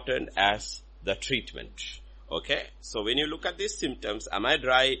important as the treatment. Okay? So when you look at these symptoms, am I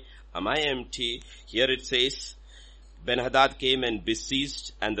dry? Am I empty? Here it says, Ben-Hadad came and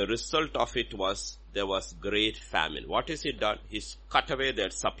besieged, and the result of it was, there was great famine. What is it done? He's cut away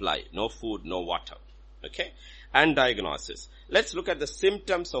their supply. No food, no water. Okay? And diagnosis. Let's look at the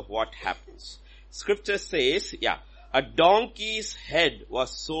symptoms of what happens. Scripture says, a donkey's head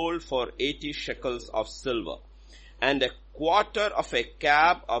was sold for 80 shekels of silver, and a quarter of a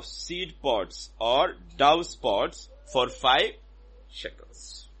cab of seed pods or dove's pods for 5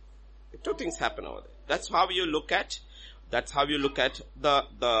 shekels. 2 things happen over there. That's how you look at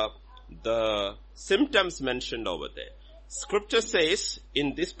the symptoms mentioned over there. Scripture says,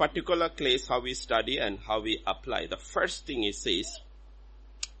 in this particular case, how we study and how we apply. The first thing it says,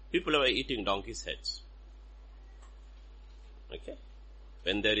 people were eating donkey's heads. Okay.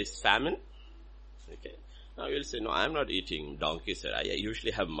 When there is famine, okay. Now you'll say, no, I'm not eating donkey's head. I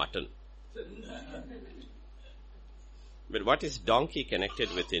usually have mutton. But what is donkey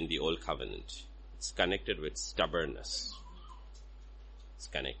connected with in the Old Covenant? It's connected with stubbornness. It's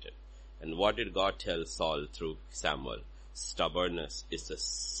connected. And what did God tell Saul through Samuel? Stubbornness is a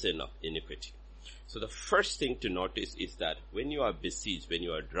sin of iniquity. So the first thing to notice is that when you are besieged, when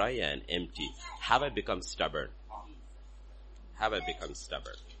you are dry and empty, have I become stubborn? Have I become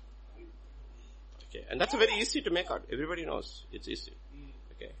stubborn? Okay, and that's very easy to make out. Everybody knows it's easy.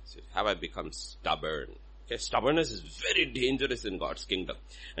 Okay, so have I become stubborn? Okay, stubbornness is very dangerous in God's kingdom.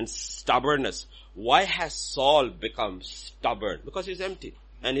 And stubbornness, why has Saul become stubborn? Because he's empty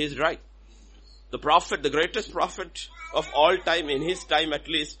and he's dry. The prophet, the greatest prophet of all time, in his time at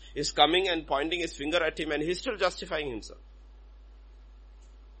least, is coming and pointing his finger at him, and he's still justifying himself.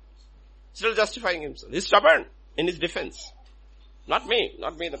 Still justifying himself. He's stubborn in his defense. Not me,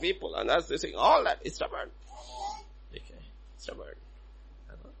 the people. And that's the thing. All that is stubborn. Okay, stubborn.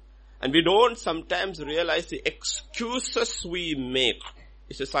 And we don't sometimes realize the excuses we make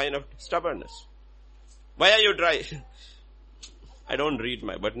is a sign of stubbornness. Why are you dry? I don't read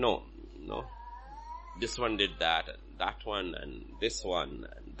but no. This one did that, and that one, and this one,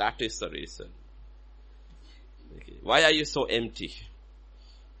 and that is the reason. Okay. Why are you so empty?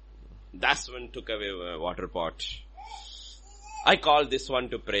 That's one took away my water pot. I called this one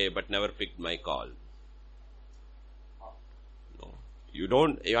to pray, but never picked my call. No. You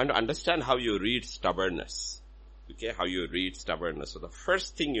have to understand how you read stubbornness. Okay, how you read stubbornness. So the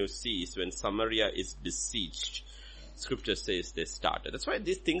first thing you see is when Samaria is besieged. Scripture says they started. That's why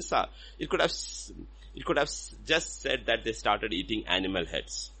these things are, it could have just said that they started eating animal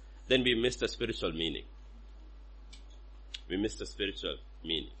heads. Then we missed the spiritual meaning.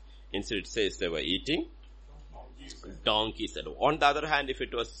 Instead it says they were eating donkey's head. On the other hand, if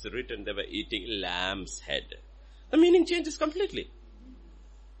it was written they were eating lamb's head, the meaning changes completely.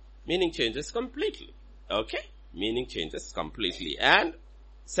 Okay? Meaning changes completely. And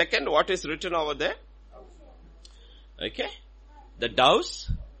second, what is written over there? Okay? The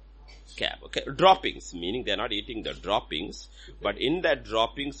dove's cap. Okay? Droppings, meaning they are not eating the droppings, but in that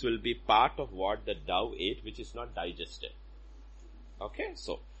droppings will be part of what the dove ate, which is not digested. Okay?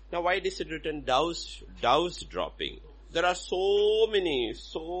 So, now why is it written dove's dropping? There are so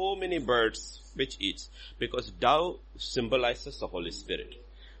many birds which eats, because dove symbolizes the Holy Spirit.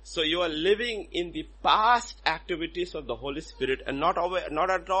 So you are living in the past activities of the Holy Spirit and not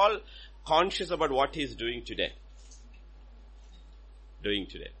at all conscious about what He is doing today. You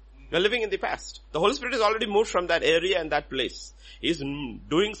are living in the past. The Holy Spirit has already moved from that area and that place. He is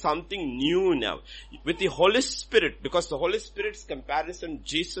doing something new now. With the Holy Spirit, because the Holy Spirit's comparison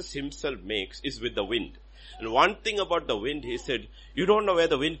Jesus Himself makes is with the wind. And one thing about the wind, He said, you don't know where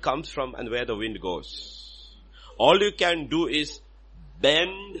the wind comes from and where the wind goes. All you can do is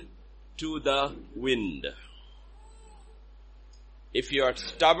bend to the wind. If you are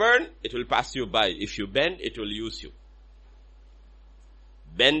stubborn, it will pass you by. If you bend, it will use you.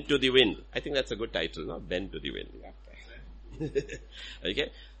 Bend to the wind. I think that's a good title, no? Bend to the wind. Okay.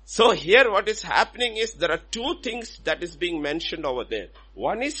 So here what is happening is there are two things that is being mentioned over there.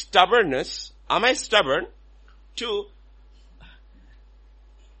 One is stubbornness. Am I stubborn? Two,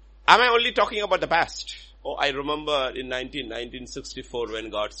 am I only talking about the past? Oh, I remember in 1964 when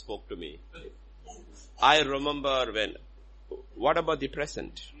God spoke to me. I remember what about the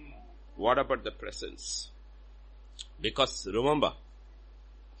present? What about the presence? Because remember,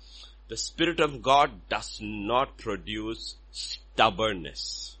 the Spirit of God does not produce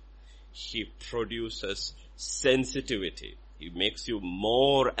stubbornness. He produces sensitivity. He makes you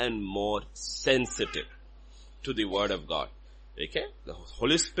more and more sensitive to the Word of God. Okay? The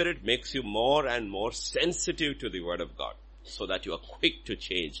Holy Spirit makes you more and more sensitive to the Word of God, so that you are quick to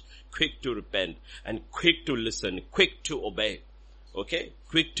change, quick to repent, and quick to listen, quick to obey. Okay?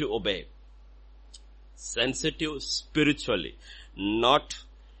 Quick to obey. Sensitive spiritually, not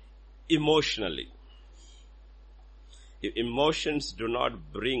emotionally. If emotions do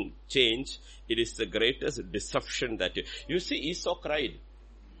not bring change, it is the greatest deception that you see, Esau cried,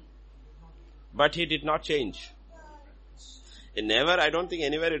 but he did not change. I don't think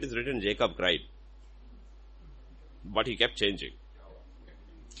anywhere it is written Jacob cried, but he kept changing.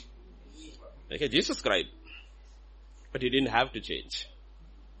 Okay, Jesus cried, but he didn't have to change.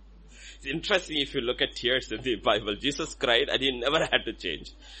 It's interesting if you look at tears in the Bible. Jesus cried and he never had to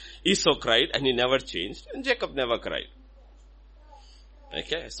change. Esau cried and he never changed, and Jacob never cried.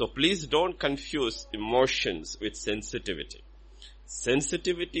 Okay, so please don't confuse emotions with sensitivity.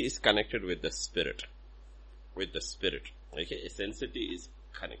 Sensitivity is connected with the Spirit. Okay, sensitivity is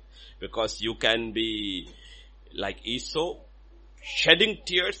connected. Because you can be like Esau, shedding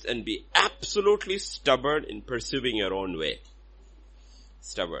tears and be absolutely stubborn in pursuing your own way.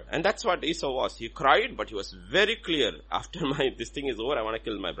 Stubborn. And that's what Esau was. He cried, but he was very clear. After this thing is over, I want to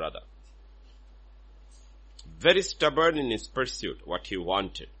kill my brother. Very stubborn in his pursuit, what he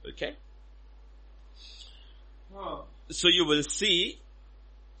wanted. Okay? So you will see,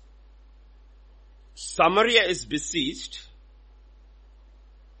 Samaria is besieged,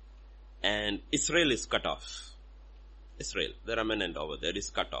 and Israel is cut off. Israel, the remnant over there, is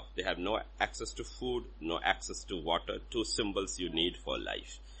cut off. They have no access to food, no access to water, two symbols you need for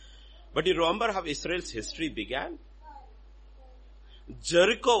life. But you remember how Israel's history began?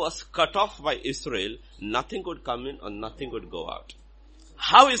 Jericho was cut off by Israel. Nothing could come in or nothing could go out.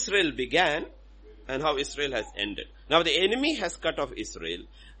 How Israel began and how Israel has ended. Now the enemy has cut off Israel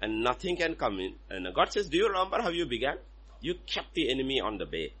and nothing can come in. And God says, do you remember how you began? You kept the enemy on the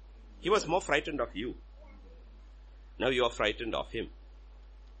bay. He was more frightened of you. Now you are frightened of him.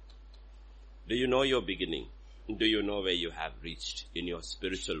 Do you know your beginning? Do you know where you have reached in your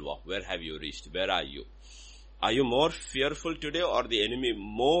spiritual walk? Where have you reached? Where are you? Are you more fearful today or the enemy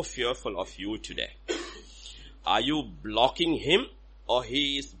more fearful of you today? Are you blocking him or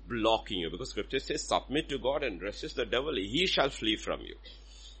he is blocking you? Because scripture says, submit to God and resist the devil. He shall flee from you.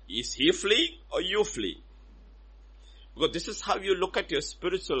 Is he fleeing or you flee? Because this is how you look at your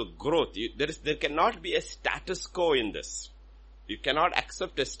spiritual growth. There cannot be a status quo in this. You cannot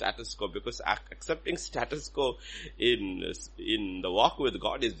accept a status quo, because accepting status quo in the walk with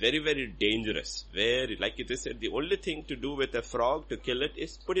God is very, very dangerous. Very, like it is said, the only thing to do with a frog to kill it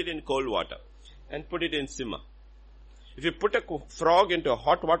is put it in cold water and put it in simmer. If you put a frog into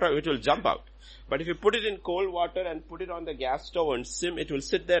hot water, it will jump out. But if you put it in cold water and put it on the gas stove and sim, it will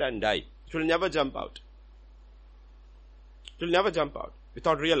sit there and die. It will never jump out. It will never jump out.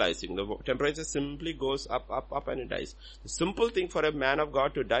 Without realizing, the temperature simply goes up, up, up, and it dies. The simple thing for a man of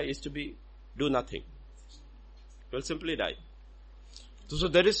God to die is to do nothing. He will simply die. So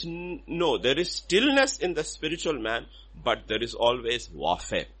there is stillness in the spiritual man, but there is always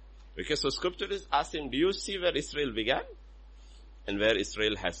warfare. Okay, so scripture is asking, do you see where Israel began? And where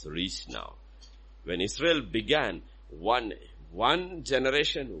Israel has reached now? When Israel began, one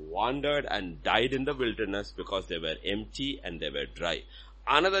generation wandered and died in the wilderness because they were empty and they were dry.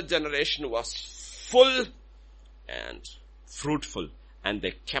 Another generation was full and fruitful, and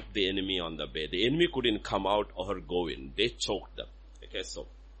they kept the enemy on the bay. The enemy couldn't come out or go in. They choked them. Okay, so.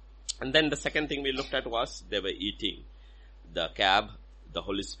 And then the second thing we looked at was they were eating the cab, the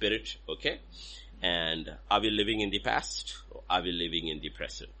Holy Spirit, okay? And are we living in the past or are we living in the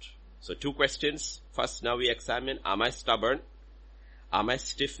present? So 2 questions. First, now we examine, am I stubborn? Am I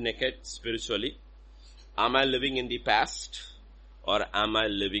stiff-necked spiritually? Am I living in the past? Or am I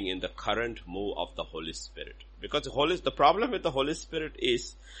living in the current move of the Holy Spirit? Because the problem with the Holy Spirit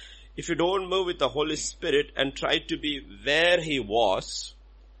is, if you don't move with the Holy Spirit and try to be where He was,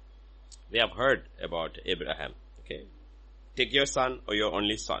 we have heard about Abraham, okay? Take your son or your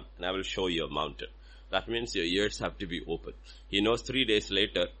only son, and I will show you a mountain. That means your ears have to be open. He knows 3 days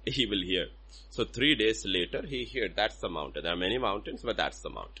later, he will hear. So 3 days later, he heard, that's the mountain. There are many mountains, but that's the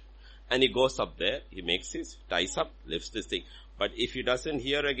mountain. And he goes up there, he makes ties up, lifts this thing. But if he doesn't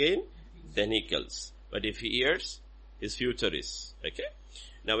hear again, then he kills. But if he hears, his future is, okay?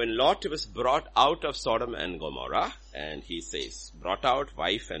 Now when Lot was brought out of Sodom and Gomorrah, and he says, brought out,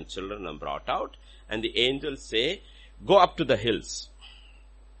 wife and children are brought out, and the angels say, go up to the hills.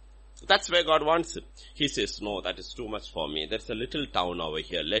 That's where God wants him. He says, no, that is too much for me. There's a little town over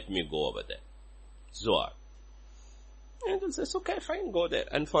here. Let me go over there. Zoar. The angel says, okay, fine, go there.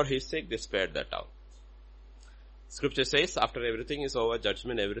 And for his sake, they spared that town. Scripture says, after everything is over,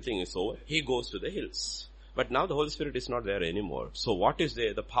 judgment, everything is over, he goes to the hills. But now the Holy Spirit is not there anymore. So what is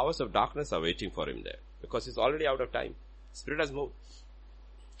there? The powers of darkness are waiting for him there. Because he's already out of time. Spirit has moved.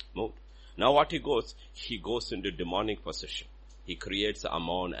 Now what he goes into demonic possession. He creates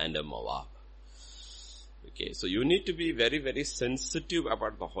Ammon and a Moab. Okay, so you need to be very, very sensitive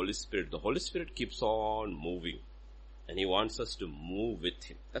about the Holy Spirit. The Holy Spirit keeps on moving. And He wants us to move with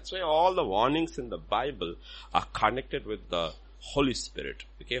Him. That's why all the warnings in the Bible are connected with the Holy Spirit.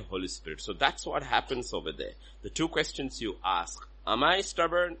 Okay, Holy Spirit. So that's what happens over there. The 2 questions you ask. Am I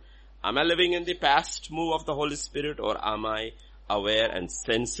stubborn? Am I living in the past move of the Holy Spirit? Or am I aware and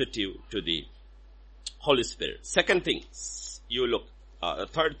sensitive to the Holy Spirit? Second thing, you look.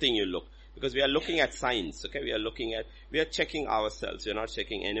 Third thing you look. Because we are looking at signs, okay? We are checking ourselves. We are not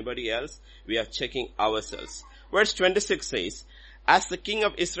checking anybody else. We are checking ourselves. Verse 26 says, as the king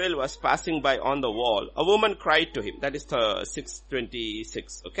of Israel was passing by on the wall, a woman cried to him. That is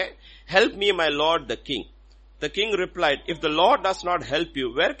 6:26, okay? Help me, my lord, the king. The king replied, if the Lord does not help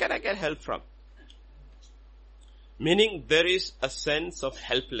you, where can I get help from? Meaning there is a sense of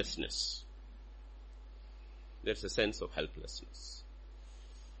helplessness. There's a sense of helplessness.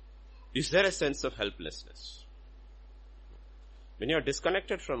 Is there a sense of helplessness? When you're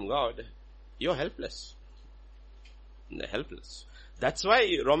disconnected from God, you're helpless. Helpless. That's why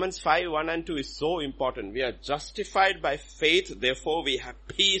Romans 5:1 and 2 is so important. We are justified by faith, therefore we have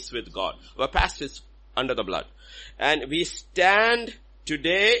peace with God. Our past is under the blood. And we stand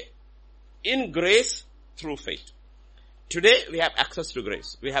today in grace through faith. Today we have access to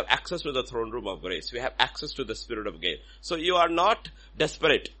grace. We have access to the throne room of grace. We have access to the Spirit of grace. So you are not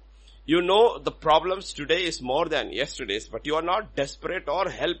desperate. You know the problems today is more than yesterday's, but you are not desperate or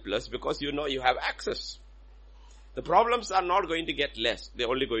helpless because you know you have access. The problems are not going to get less. They're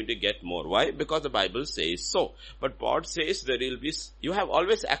only going to get more. Why? Because the Bible says so. But God says you have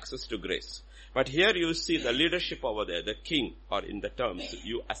always access to grace. But here you see the leadership over there, the king, or in the terms,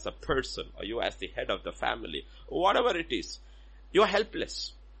 you as a person, or you as the head of the family, whatever it is, you are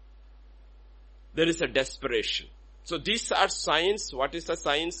helpless. There is a desperation. So these are signs. What is the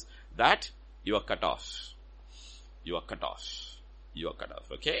signs? That you are cut off. You are cut off. You are cut off.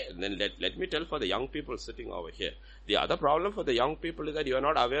 Okay? And then let me tell for the young people sitting over here. The other problem for the young people is that you are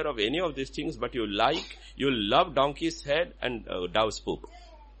not aware of any of these things, but you love donkey's head and dove's poop.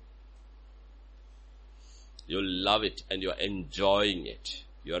 You love it and you're enjoying it.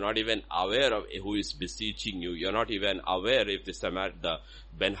 You're not even aware of who is beseeching you. You're not even aware if the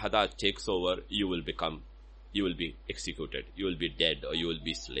Ben-Hadad takes over, you will be executed. You will be dead or you will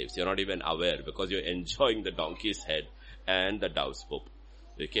be slaves. You're not even aware because you're enjoying the donkey's head and the dove's poop.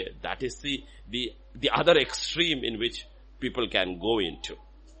 Okay, that is the other extreme in which people can go into.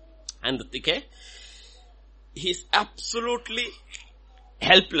 And okay, he's absolutely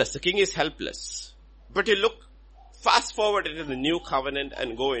helpless. The king is helpless. But you look, fast forward into the new covenant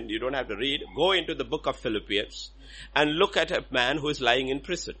and go in. You don't have to read. Go into the book of Philippians and look at a man who is lying in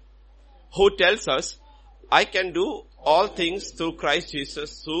prison, who tells us, I can do all things through Christ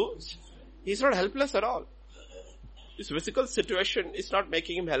Jesus. He's not helpless at all. His physical situation is not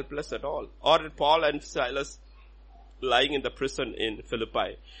making him helpless at all. Or Paul and Silas lying in the prison in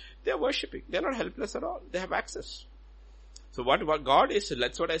Philippi, they're worshipping. They're not helpless at all. They have access. So what God is,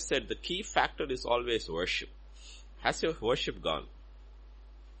 that's what I said, the key factor is always worship. Has your worship gone?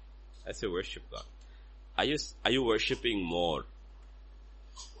 Has your worship gone? Are you worshipping more?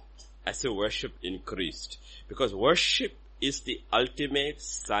 Has your worship increased? Because worship is the ultimate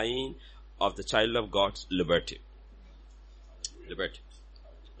sign of the child of God's liberty. Liberty.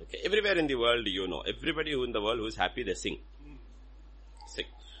 Okay. Everywhere in the world, everybody who in the world who is happy, they sing. Sing.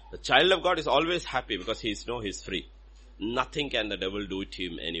 The child of God is always happy because he's free. Nothing can the devil do to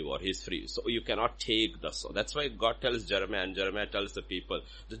him anymore. He's free. So you cannot take the soul. That's why God tells Jeremiah, and Jeremiah tells the people,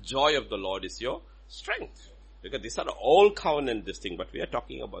 the joy of the Lord is your strength. Because these are old covenant, this thing, but we are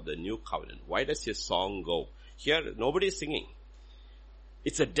talking about the new covenant. Why does your song go? Here, nobody is singing.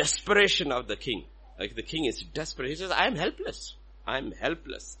 It's a desperation of the king. Like the king is desperate. He says, I am helpless. I am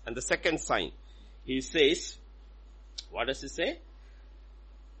helpless. And the second sign, he says, what does he say?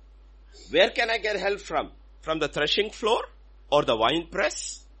 Where can I get help from? From the threshing floor or the wine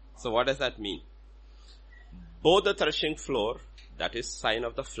press? So what does that mean? Both the threshing floor, that is sign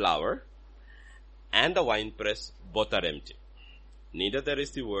of the flour, and the wine press, both are empty. Neither there is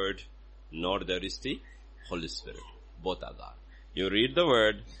the word, nor there is the Holy Spirit. Both are gone. You read the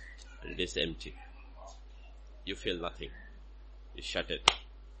word, and it is empty. You feel nothing. You shut it.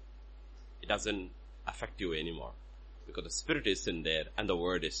 It doesn't affect you anymore. Because the Spirit is in there, and the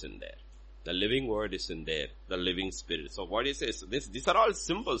word is in there. The living word is in there. The living Spirit. So what he says, these are all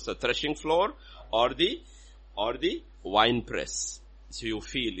symbols. The threshing floor or the wine press. So you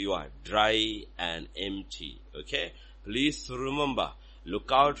feel you are dry and empty. Okay? Please remember,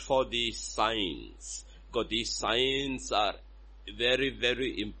 look out for these signs. Because these signs are very,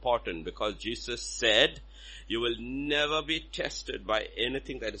 very important. Because Jesus said, you will never be tested by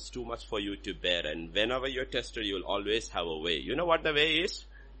anything that is too much for you to bear. And whenever you're tested, you will always have a way. You know what the way is?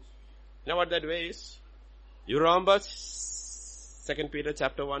 You know what that way is? You remember 2 Peter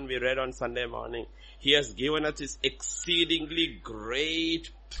chapter 1 we read on Sunday morning. He has given us his exceedingly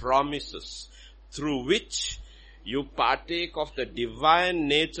great promises through which you partake of the divine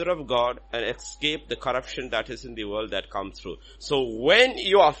nature of God and escape the corruption that is in the world that comes through. So when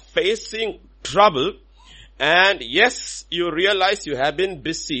you are facing trouble, and yes, you realize you have been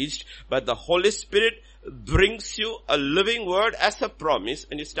besieged, but the Holy Spirit brings you a living word as a promise,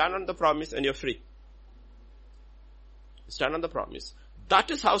 and you stand on the promise and you're free. Stand on the promise.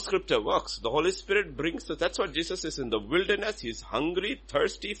 That is how scripture works. The Holy Spirit brings us. That's what Jesus is in the wilderness. He's hungry,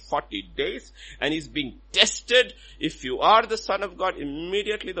 thirsty, 40 days, and he's being tested. If you are the Son of God,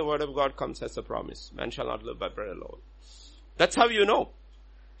 immediately the word of God comes as a promise. Man shall not live by bread alone. That's how you know.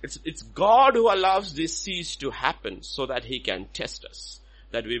 It's God who allows this siege to happen so that he can test us.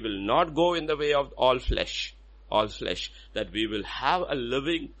 That we will not go in the way of all flesh, that we will have a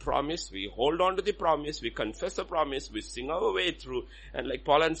living promise. We hold on to the promise, we confess the promise, we sing our way through, and like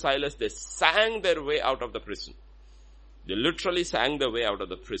Paul and Silas, they sang their way out of the prison. They literally sang their way out of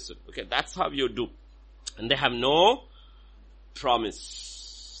the prison. Okay, that's how you do. And they have no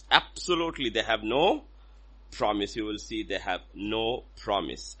promise. Absolutely, they have no promise. You will see they have no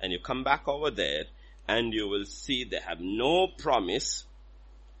promise. And you come back over there, and you will see they have no promise.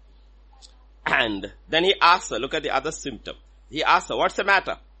 And then he asks her, look at the other symptom. He asks her, what's the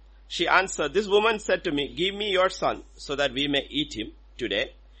matter? She answered, this woman said to me, give me your son so that we may eat him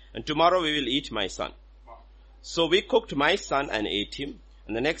today, and tomorrow we will eat my son. So we cooked my son and ate him.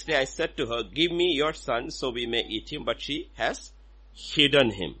 And the next day I said to her, give me your son so we may eat him, but she has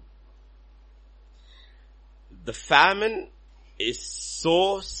hidden him. The famine is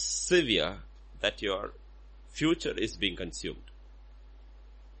so severe that your future is being consumed.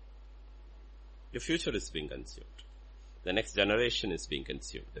 Your future is being consumed. The next generation is being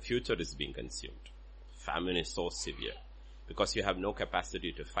consumed. The future is being consumed. Famine is so severe because you have no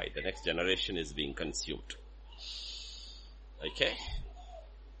capacity to fight. The next generation is being consumed. Okay?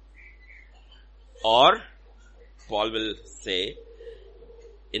 Or, Paul will say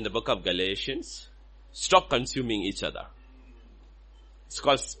in the book of Galatians, stop consuming each other. It's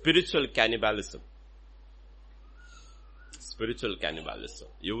called spiritual cannibalism. Spiritual cannibalism.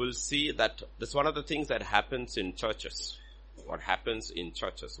 You will see that that's one of the things that happens in churches. What happens in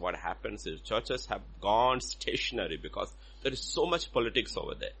churches? What happens is churches have gone stationary because there is so much politics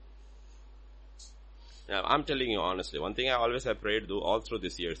over there. Now, I'm telling you honestly, one thing I always have prayed all through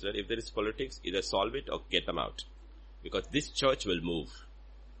this year is that if there is politics, either solve it or get them out. Because this church will move.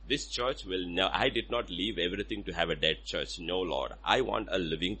 This church will I did not leave everything to have a dead church. No, Lord. I want a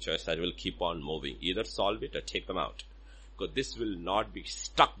living church that will keep on moving. Either solve it or take them out. Because this will not be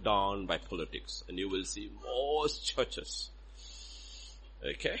stuck down by politics. And you will see most churches,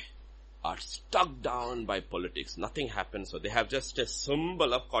 okay, are stuck down by politics. Nothing happens. So they have just a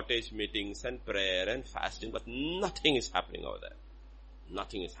symbol of cottage meetings and prayer and fasting, but nothing is happening over there.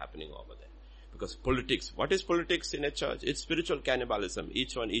 Nothing is happening over there. Because politics, what is politics in a church? It's spiritual cannibalism.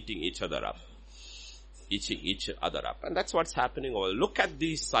 Each one eating each other up. Eating each other up. And that's what's happening over there. Look at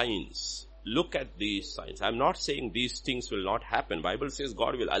these signs. Look at these signs. I'm not saying these things will not happen. Bible says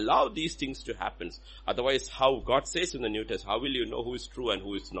God will allow these things to happen. Otherwise, how God says in the New Testament, how will you know who is true and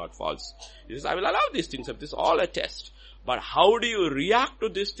who is not false? He says, I will allow these things. This is all a test. But how do you react to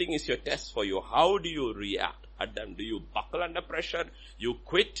this thing is your test for you. How do you react at them? Do you buckle under pressure? You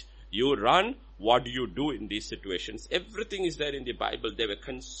quit? You run? What do you do in these situations? Everything is there in the Bible. They were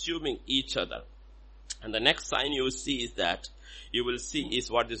consuming each other. And the next sign you will see is that, you will see is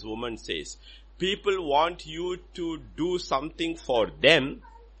what this woman says. People want you to do something for them,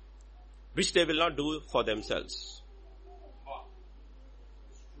 which they will not do for themselves.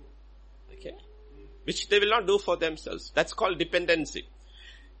 Okay? Which they will not do for themselves. That's called dependency.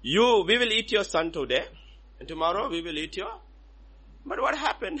 We will eat your son today, and tomorrow we will eat your... But what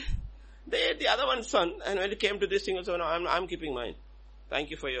happened? They ate the other one's son, and when it came to this thing, also, no, I'm keeping mine.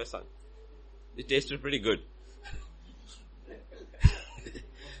 Thank you for your son. It tasted pretty good.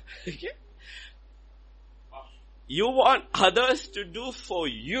 Okay? You want others to do for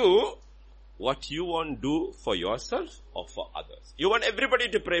you what you won't do for yourself or for others. You want everybody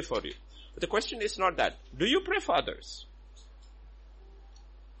to pray for you. But the question is not that. Do you pray for others?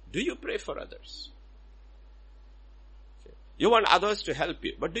 Do you pray for others? Okay. You want others to help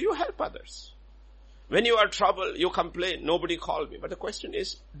you, but do you help others? When you are in trouble, you complain, nobody called me. But the question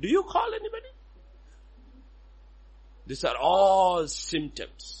is, do you call anybody? These are all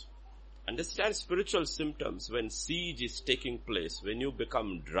symptoms. Understand spiritual symptoms when siege is taking place, when you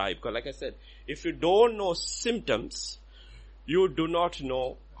become dry. Because like I said, if you don't know symptoms, you do not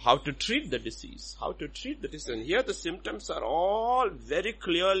know how to treat the disease. How to treat the disease. And here the symptoms are all very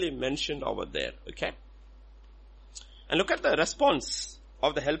clearly mentioned over there. Okay? And look at the response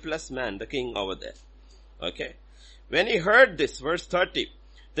of the helpless man, the king over there. Okay? When he heard this, verse 30,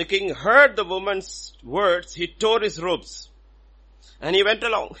 the king heard the woman's words, he tore his robes. And he went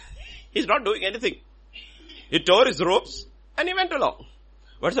along. He's not doing anything. He tore his robes and he went along.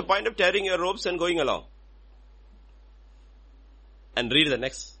 What's the point of tearing your robes and going along? And read the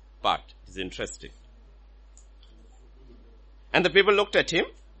next part. It's interesting. And the people looked at him.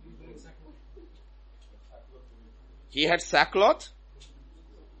 He had sackcloth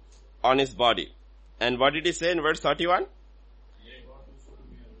on his body. And what did he say in verse 31?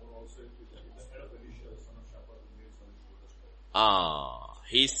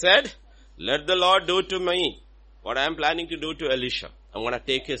 He said, let the Lord do to me what I am planning to do to Elisha. I'm going to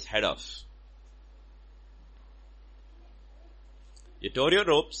take his head off. You tore your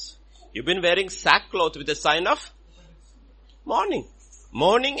robes. You've been wearing sackcloth with a sign of mourning.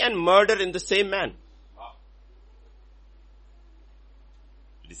 Mourning and murder in the same man.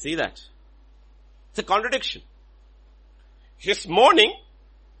 Did you see that? It's a contradiction. He's mourning,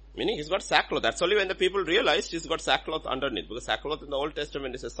 meaning he's got sackcloth. That's only when the people realized he's got sackcloth underneath. Because sackcloth in the Old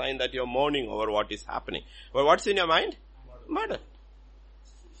Testament is a sign that you're mourning over what is happening. But what's in your mind? Murder.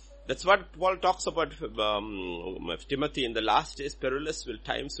 That's what Paul talks about Timothy. In the last days, perilous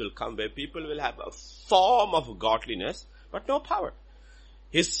times will come where people will have a form of godliness, but no power.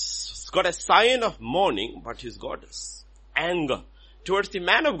 He's got a sign of mourning, but he's got anger towards the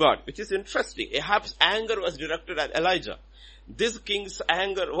man of God, which is interesting. Ahab's anger was directed at Elijah. This king's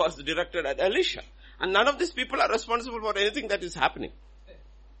anger was directed at Elisha. And none of these people are responsible for anything that is happening.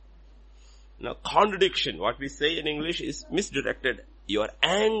 Now, contradiction, what we say in English is misdirected. Your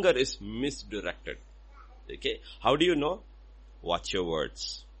anger is misdirected. Okay? How do you know? Watch your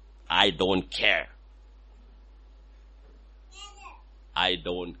words. I don't care. I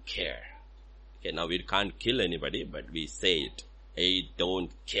don't care. Okay, now we can't kill anybody, but we say it. I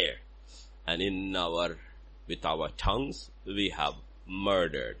don't care. And with our tongues, we have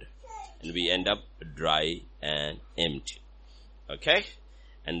murdered. And we end up dry and empty. Okay?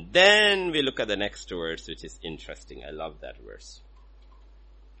 And then we look at the next verse, which is interesting. I love that verse.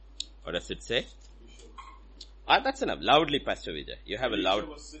 What does it say? That's enough. Loudly, Pastor Vijay. You have a loud...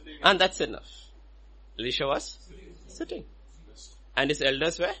 And that's enough. Elisha was sitting. And his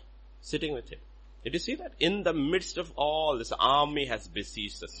elders were sitting with him. Did you see that? In the midst of all this, army has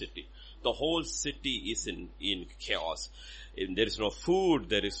besieged the city. The whole city is in chaos. There is no food,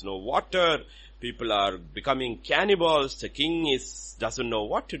 there is no water. People are becoming cannibals. The king doesn't know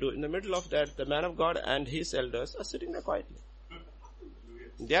what to do. In the middle of that, the man of God and his elders are sitting there quietly.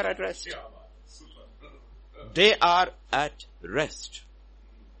 They are at rest. They are at rest.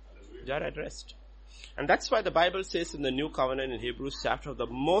 They are at rest. And that's why the Bible says in the New Covenant in Hebrews chapter, the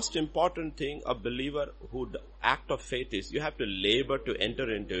most important thing a believer act of faith is, you have to labor to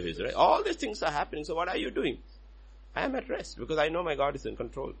enter into his rest. All these things are happening. So what are you doing? I am at rest because I know my God is in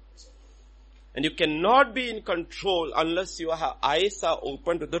control. And you cannot be in control unless your eyes are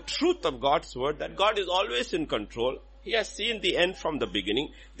open to the truth of God's word, that God is always in control. He has seen the end from the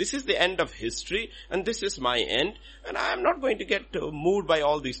beginning. This is the end of history and this is my end. And I am not going to get moved by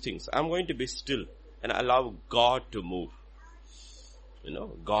all these things. I am going to be still and allow God to move.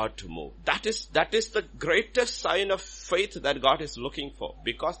 God to move. That is the greatest sign of faith that God is looking for.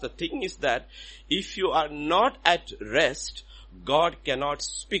 Because the thing is that if you are not at rest, God cannot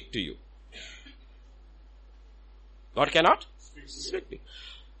speak to you. God cannot speak to you.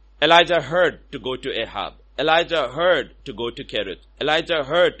 Elijah heard to go to Ahab. Elijah heard to go to Kerith. Elijah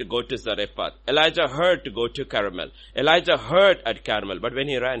heard to go to Zarephath. Elijah heard to go to Carmel. Elijah heard at Carmel, but when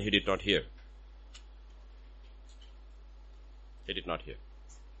he ran, he did not hear. He did not hear.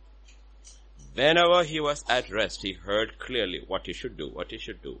 Whenever he was at rest, he heard clearly what he should do, what he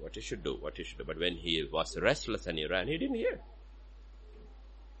should do, what he should do, what he should do. But when he was restless and he ran, he didn't hear.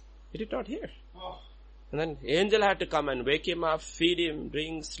 He did not hear. And then angel had to come and wake him up, feed him,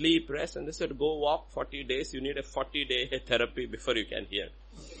 drink, sleep, rest. And they said, go walk 40 days. You need a 40-day therapy before you can hear.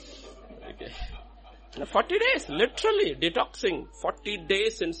 Okay. 40 days, literally detoxing. 40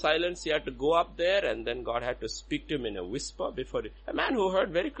 days in silence. He had to go up there and then God had to speak to him in a whisper a man who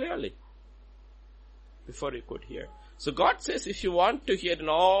heard very clearly before he could hear. So God says, if you want to hear in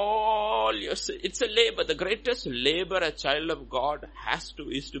all your, it's a labor. The greatest labor a child of God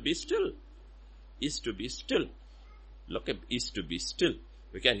is to be still. Is to be still. Look at is to be still.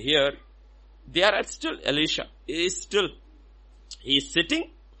 We can hear, they are at still. Elisha is still. He is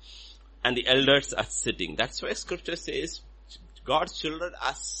sitting and the elders are sitting. That's why scripture says God's children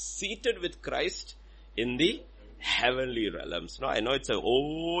are seated with Christ in the heavenly realms. Now I know it's an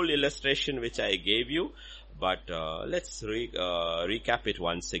old illustration which I gave you, but let's recap it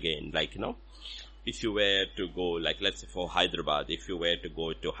once again. If you were to go, let's say for Hyderabad, if you were to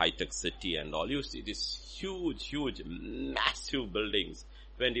go to high-tech city and all, you see these huge, massive buildings,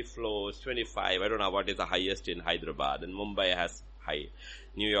 20 floors, 25, I don't know what is the highest in Hyderabad, and Mumbai has high,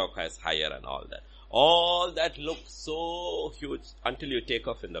 New York has higher and all that. All that looks so huge until you take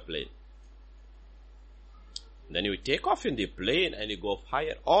off in the plane. Then you take off in the plane and you go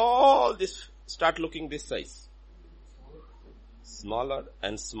higher. All this start looking this size. Smaller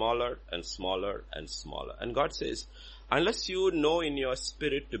and smaller and smaller and smaller. And God says, unless you know in your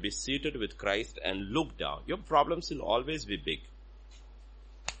spirit to be seated with Christ and look down, your problems will always be big.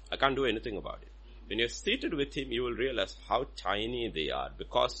 I can't do anything about it. When you're seated with Him, you will realize how tiny they are.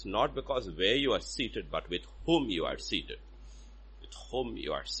 Not because where you are seated, but with whom you are seated. With whom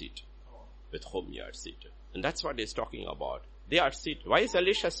you are seated. With whom you are seated. And that's what He's talking about. They are seated. Why is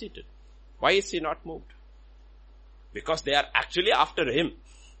Elisha seated? Why is he not moved? Because they are actually after him.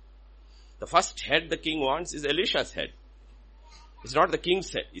 The first head the king wants is Elisha's head. It's not the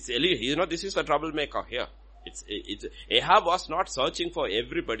king's head. It's Elisha. This is the troublemaker here. Ahab was not searching for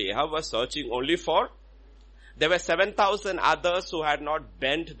everybody. Ahab was searching only for, there were 7,000 others who had not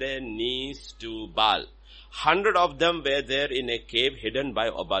bent their knees to Baal. 100 of them were there in a cave hidden by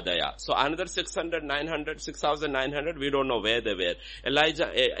Obadiah. So another 6,900, we don't know where they were.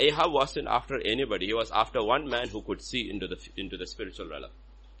 Ahab wasn't after anybody. He was after one man who could see into the spiritual realm,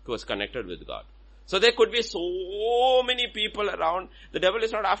 who was connected with God. So there could be so many people around. The devil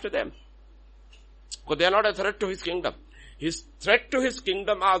is not after them. Because they are not a threat to his kingdom. His threat to his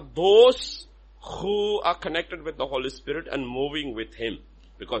kingdom are those who are connected with the Holy Spirit and moving with him.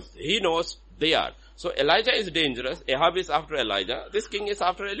 Because he knows they are. So Elijah is dangerous. Ahab is after Elijah. This king is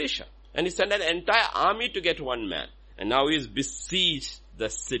after Elisha. And he sent an entire army to get one man. And now he has besieged the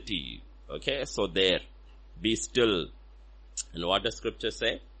city. Okay, so there, be still. And what does scripture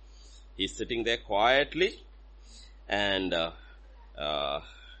say? He's sitting there quietly, and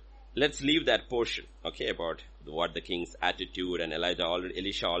let's leave that portion, okay, about what the king's attitude, and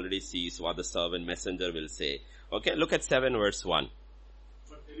Elisha already sees what the servant messenger will say. Okay, look at 7 verse 1.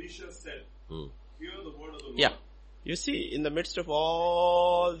 But Elisha said, hear the word of the Lord. Yeah. You see, in the midst of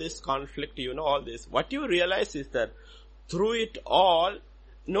all this conflict, all this, what you realize is that through it all,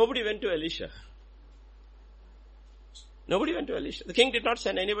 nobody went to Elisha. Nobody went to Elisha. The king did not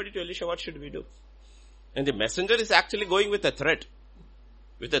send anybody to Elisha. What should we do? And the messenger is actually going with a threat.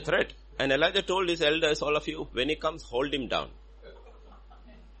 With a threat. And Elijah told his elders, all of you, when he comes, hold him down.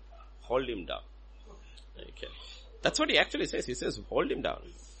 Hold him down. Okay. That's what he actually says. He says, hold him down.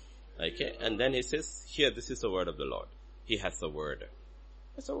 Okay. And then he says, here, this is the word of the Lord. He has the word.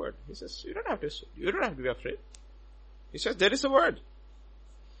 That's a word. He says, you don't have to be afraid. He says, there is a word.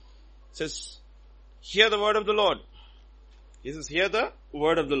 He says, hear the word of the Lord. He says, hear the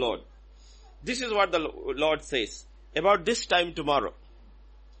word of the Lord. This is what the Lord says. About this time tomorrow,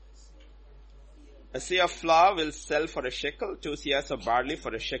 a seah of flour will sell for a shekel, 2 seahs of barley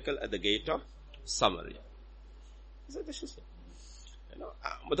for a shekel at the gate of Samaria. So this is it.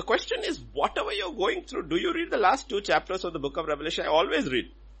 But the question is, whatever you're going through, do you read the last 2 chapters of the book of Revelation? I always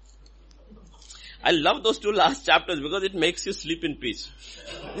read. I love those 2 last chapters because it makes you sleep in peace.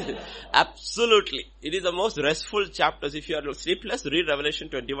 Absolutely. It is the most restful chapters. If you are sleepless, read Revelation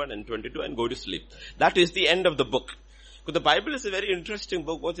 21 and 22 and go to sleep. That is the end of the book. But the Bible is a very interesting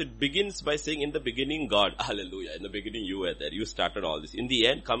book because it begins by saying, in the beginning God. Hallelujah. In the beginning you were there. You started all this. In the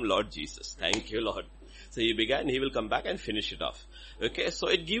end come Lord Jesus. Thank you, Lord. So he began, he will come back and finish it off. Okay, so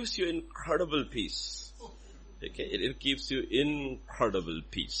it gives you incredible peace. Okay, it gives you incredible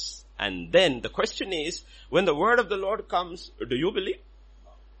peace. And then the question is, when the word of the Lord comes, do you believe?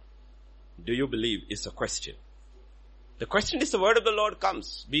 Do you believe is the question. The question is, the word of the Lord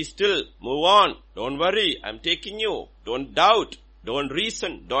comes. Be still, move on, don't worry, I'm taking you. Don't doubt, don't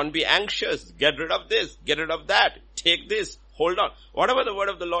reason, don't be anxious, get rid of this, get rid of that, take this, hold on. Whatever the word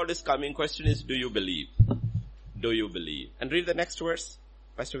of the Lord is coming, question is, do you believe? Do you believe? And read the next verse,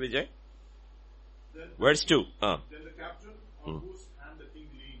 Pastor Vijay. Verse 2. Then the captain on whose hand the king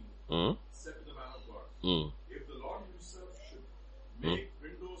leaned said to the man of God, if the Lord himself should make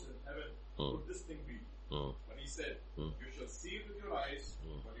windows in heaven, would this thing be? But he said, you shall see it with your eyes,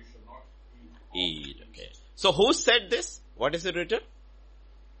 but you shall not eat. Okay. So who said this? What is it written?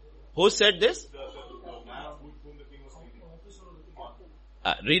 Who said this? The man whom the king was leaning.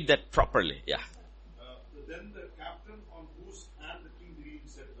 Read that properly. Yeah. Then the captain on whose hand the king leaned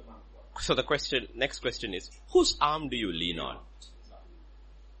said to the man of God. So the next question is, whose arm do you lean on?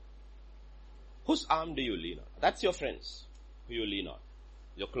 Whose arm do you lean on? That's your friends who you lean on.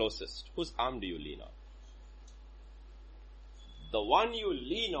 Your closest. Whose arm do you lean on? The one you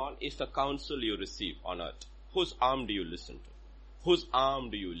lean on is the counsel you receive on earth. Whose arm do you listen to? Whose arm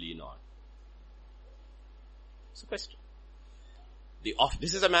do you lean on? It's a question.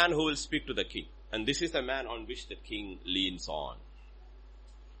 This is a man who will speak to the king. And this is the man on which the king leans on.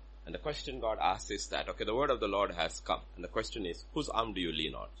 And the question God asks is that, okay, the word of the Lord has come. And the question is, whose arm do you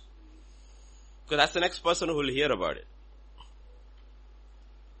lean on? Because that's the next person who will hear about it.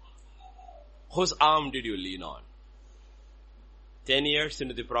 Whose arm did you lean on? 10 years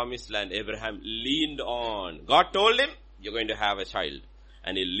into the promised land, Abraham leaned on. God told him, you're going to have a child.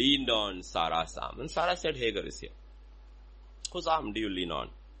 And he leaned on Sarah's arm. And Sarah said, Hagar is here. Whose arm do you lean on?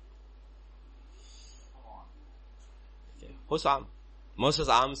 Okay. Whose arm? Moses'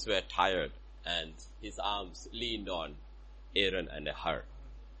 arms were tired and his arms leaned on Aaron and Hur.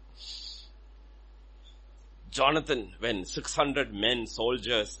 Jonathan, when 600 men,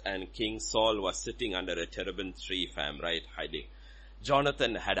 soldiers, and King Saul was sitting under a terebinth tree, hiding.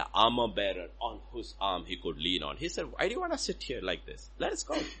 Jonathan had an armor bearer on whose arm he could lean on. He said, why do you want to sit here like this? Let's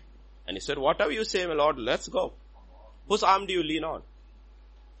go. And he said, whatever you say, my Lord, let's go. Whose arm do you lean on?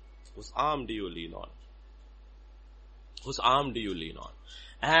 Whose arm do you lean on? Whose arm do you lean on?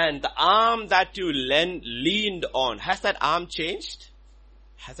 And the arm that you leaned on, has that arm changed?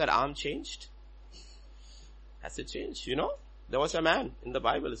 Has that arm changed? Has it changed? There was a man in the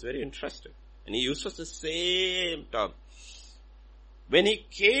Bible, it's very interesting. And he uses the same term. When he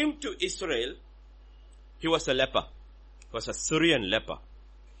came to Israel, he was a leper. He was a Syrian leper.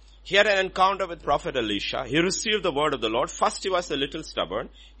 He had an encounter with Prophet Elisha. He received the word of the Lord. First he was a little stubborn.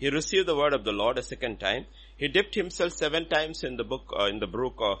 He received the word of the Lord a second time. He dipped himself 7 times in the brook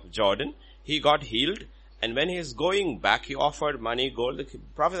of Jordan. He got healed. And when he is going back, he offered money, gold. The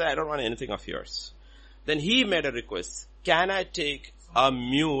prophet said, I don't want anything of yours. Then he made a request. Can I take a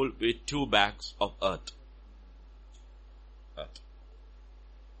mule with 2 bags of earth? Earth.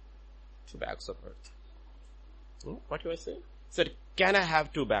 2 bags of earth. What do I say? He said, can I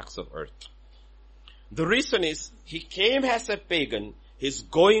have 2 bags of earth? The reason is, he came as a pagan, he's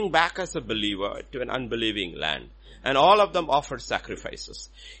going back as a believer to an unbelieving land. And all of them offered sacrifices.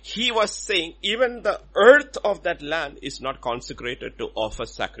 He was saying, even the earth of that land is not consecrated to offer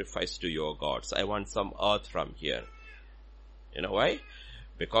sacrifice to your gods. I want some earth from here. You know why?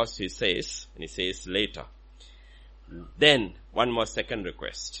 Because he says, and he says later, then, one more second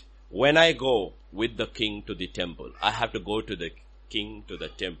request. When I go with the king to the temple, I have to go to the king to the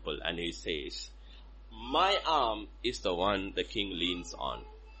temple, and he says, my arm is the one the king leans on.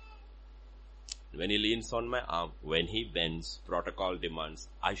 When he leans on my arm, when he bends, protocol demands,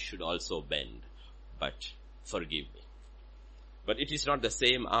 I should also bend, but forgive me. But it is not the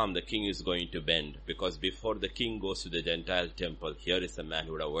same arm the king is going to bend, because before the king goes to the Gentile temple, here is a man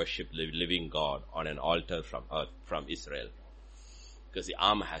who would have worshipped the living God on an altar from earth, from Israel. Because the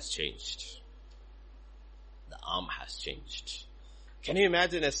arm has changed. The arm has changed. Can you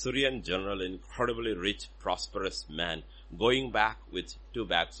imagine a Syrian general, incredibly rich, prosperous man, going back with 2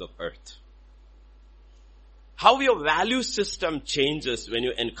 bags of earth? How your value system changes when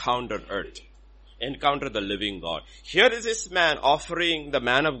you encounter earth, encounter the living God. Here is this man offering the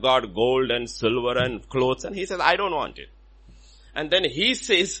man of God gold and silver and clothes, and he says, I don't want it. And then he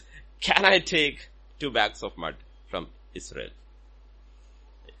says, can I take 2 bags of mud from Israel?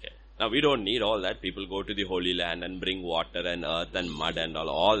 Okay. Now we don't need all that. People go to the Holy Land and bring water and earth and mud and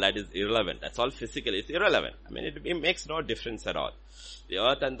all that is irrelevant. That's all physical. It's irrelevant. I mean, it makes no difference at all. The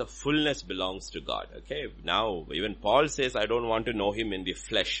earth and the fullness belongs to God. Okay. Now, even Paul says, I don't want to know him in the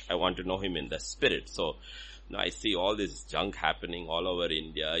flesh. I want to know him in the spirit. So, now I see all this junk happening all over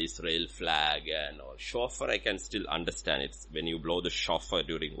India, Israel flag and all. Shofar, I can still understand. It's when you blow the shofar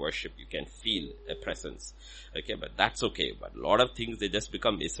during worship, you can feel a presence. Okay, but that's okay. But a lot of things, they just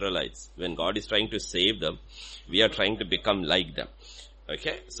become Israelites. When God is trying to save them, we are trying to become like them.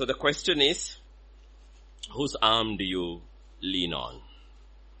 Okay, so the question is, whose arm do you lean on?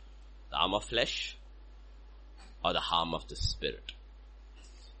 The arm of flesh or the arm of the spirit?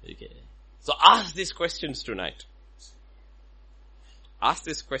 Okay. So ask these questions tonight. Ask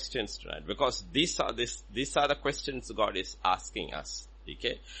these questions tonight, because these are the questions God is asking us.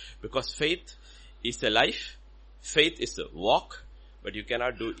 Okay? Because faith is a life, faith is a walk, but you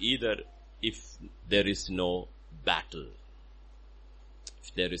cannot do either if there is no battle.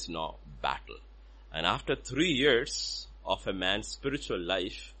 If there is no battle. And after 3 years of a man's spiritual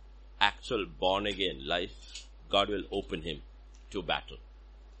life, actual born again life, God will open him to battle.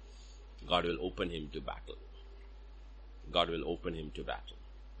 God will open him to battle. God will open him to battle.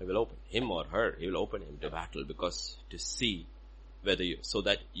 He will open him or her. He will open him to battle, because to see whether so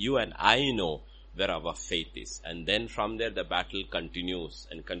that you and I know where our faith is. And then from there the battle continues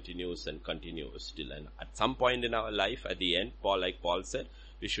and continues and continues still. And at some point in our life, at the end, like Paul said,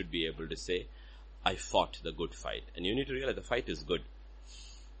 we should be able to say, I fought the good fight. And you need to realize the fight is good.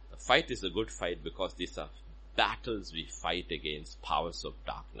 The fight is a good fight, because these are battles we fight against powers of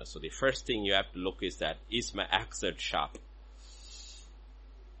darkness. So the first thing you have to look is that, is my axe sharp?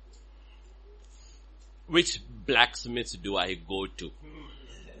 Which blacksmith do I go to?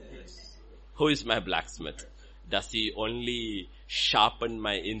 Who is my blacksmith? Does he only sharpen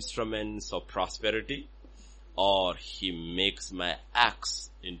my instruments of prosperity? Or he makes my axe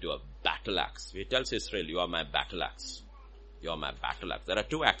into a battle axe? He tells Israel, you are my battle axe. You are my battle axe. There are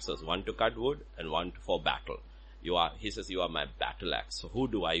 2 axes, one to cut wood and one for battle. He says, you are my battle axe. So who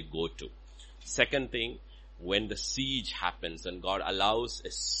do I go to? Second thing, when the siege happens and God allows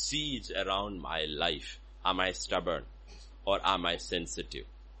a siege around my life, am I stubborn or am I sensitive?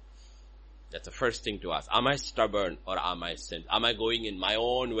 That's the first thing to ask. Am I stubborn or am I sensitive? Am I going in my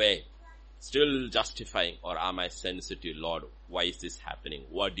own way, still justifying, or am I sensitive? Lord, why is this happening?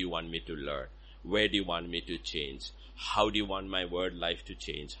 What do you want me to learn? Where do you want me to change? How do you want my word life to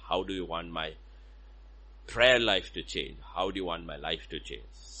change? How do you want my prayer life to change? How do you want my life to change?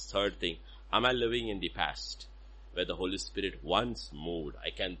 Third thing, am I living in the past where the Holy Spirit once moved?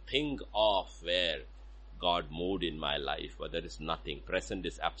 I can think of where God moved in my life, but there is nothing. Present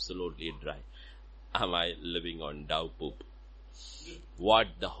is absolutely dry. Am I living on dove poop? What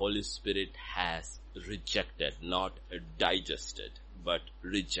the Holy Spirit has rejected, not digested, but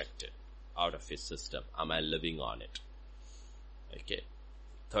rejected out of his system. Am I living on it? Okay.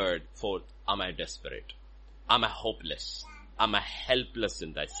 Third, fourth, am I desperate? Am I hopeless? Am I helpless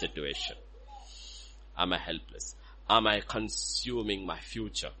in that situation? Am I helpless? Am I consuming my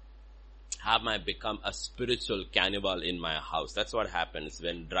future? Have I become a spiritual cannibal in my house? That's what happens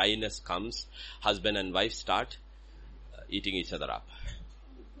when dryness comes. Husband and wife start eating each other up,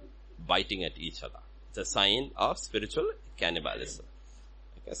 biting at each other. It's a sign of spiritual cannibalism.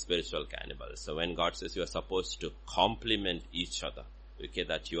 Okay, spiritual cannibalism. So when God says you are supposed to complement each other, okay,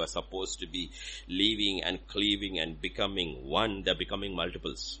 that you are supposed to be leaving and cleaving and becoming one, they're becoming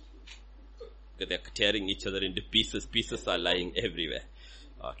multiples. Okay, they're tearing each other into pieces. Pieces are lying everywhere.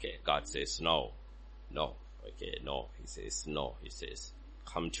 Okay, God says no. Okay, no. He says no. He says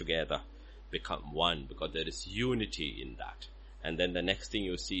come together, become one, because there is unity in that. And then the next thing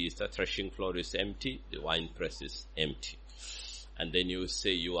you see is the threshing floor is empty, the winepress is empty. And then you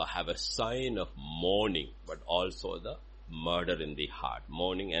say you have a sign of mourning, but also the murder in the heart.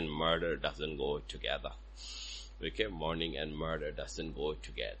 Mourning and murder doesn't go together. Okay, mourning and murder doesn't go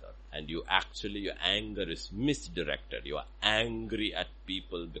together. And your anger is misdirected. You are angry at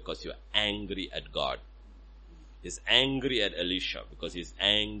people because you are angry at God. He's angry at Elisha because he's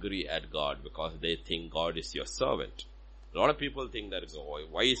angry at God because they think God is your servant. A lot of people think that,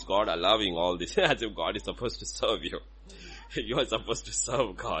 why is God allowing all this? As if God is supposed to serve you. You are supposed to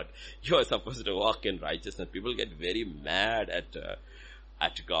serve God. You are supposed to walk in righteousness. People get very mad at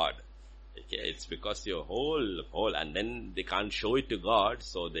God. Okay, it's because your whole, and then they can't show it to God,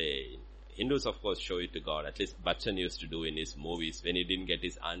 so Hindus of course show it to God. At least Bachchan used to do in his movies when he didn't get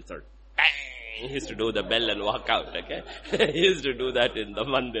his answer. Bang! He used to do the bell and walk out, okay? He used to do that in the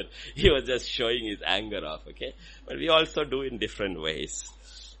mandir. He was just showing his anger off, okay? But we also do in different ways.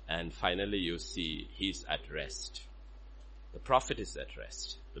 And finally you see, he's at rest. The prophet is at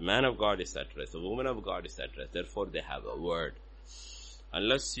rest. The man of God is at rest. The woman of God is at rest. Therefore they have a word.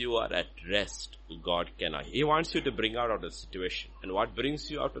 Unless you are at rest, God cannot. He wants you to bring out of the situation. And what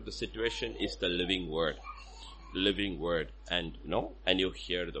brings you out of the situation is the living word. Living word. And you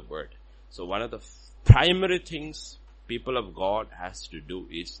hear the word. So one of the primary things people of God has to do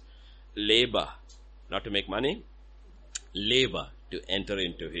is labor. Not to make money. Labor to enter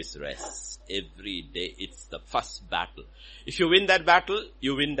into his rest. Every day it's the first battle. If you win that battle,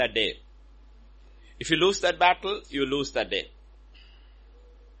 you win that day. If you lose that battle, you lose that day.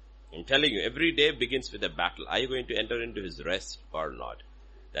 I'm telling you, every day begins with a battle. Are you going to enter into his rest or not?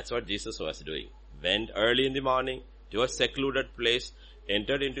 That's what Jesus was doing. Went early in the morning to a secluded place,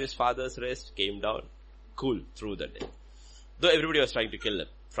 entered into his Father's rest, came down, cool through the day. Though everybody was trying to kill him.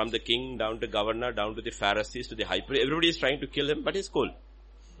 From the king down to governor, down to the Pharisees, to the high priest, everybody is trying to kill him, but he's cool.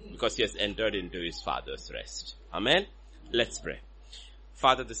 Because he has entered into his Father's rest. Amen? Let's pray.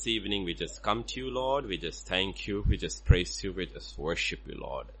 Father, this evening we just come to you, Lord. We just thank you. We just praise you. We just worship you,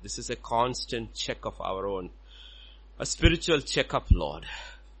 Lord. This is a constant check of our own, a spiritual checkup, Lord.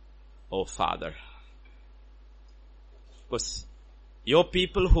 Oh, Father. Because your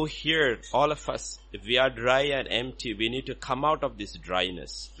people who hear, all of us, if we are dry and empty, we need to come out of this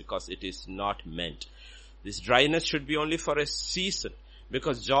dryness because it is not meant. This dryness should be only for a season.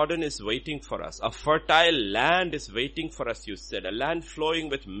 Because Jordan is waiting for us. A fertile land is waiting for us, you said. A land flowing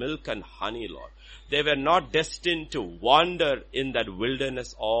with milk and honey, Lord. They were not destined to wander in that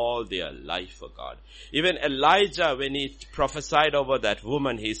wilderness all their life, oh God. Even Elijah, when he prophesied over that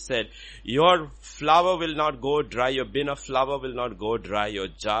woman, he said, your flour will not go dry, your bin of flour will not go dry, your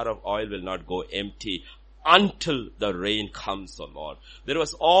jar of oil will not go empty until the rain comes, oh Lord. There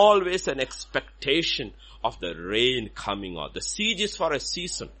was always an expectation of the rain coming on. The siege is for a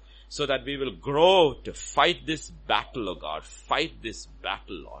season so that we will grow to fight this battle, oh God. Fight this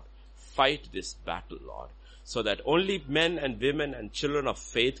battle, Lord. Fight this battle, Lord. So that only men and women and children of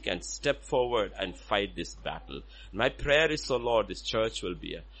faith can step forward and fight this battle. My prayer is, oh Lord, this church will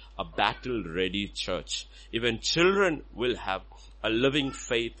be a battle-ready church. Even children will have a living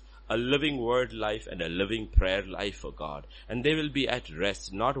faith, a living word life and a living prayer life, oh God. And they will be at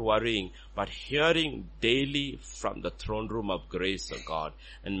rest, not worrying, but hearing daily from the throne room of grace, oh God,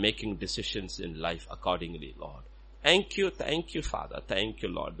 and making decisions in life accordingly, Lord. Thank you, Father. Thank you,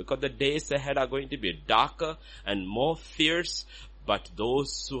 Lord, because the days ahead are going to be darker and more fierce, but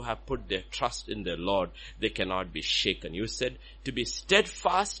those who have put their trust in the Lord, they cannot be shaken. You said to be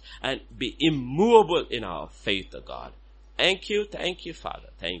steadfast and be immovable in our faith, oh God. Thank you, Father.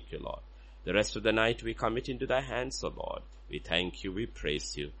 Thank you, Lord. The rest of the night we commit into thy hands, O Lord. We thank you, we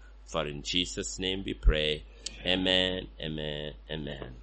praise you. For in Jesus' name we pray. Amen, amen, amen.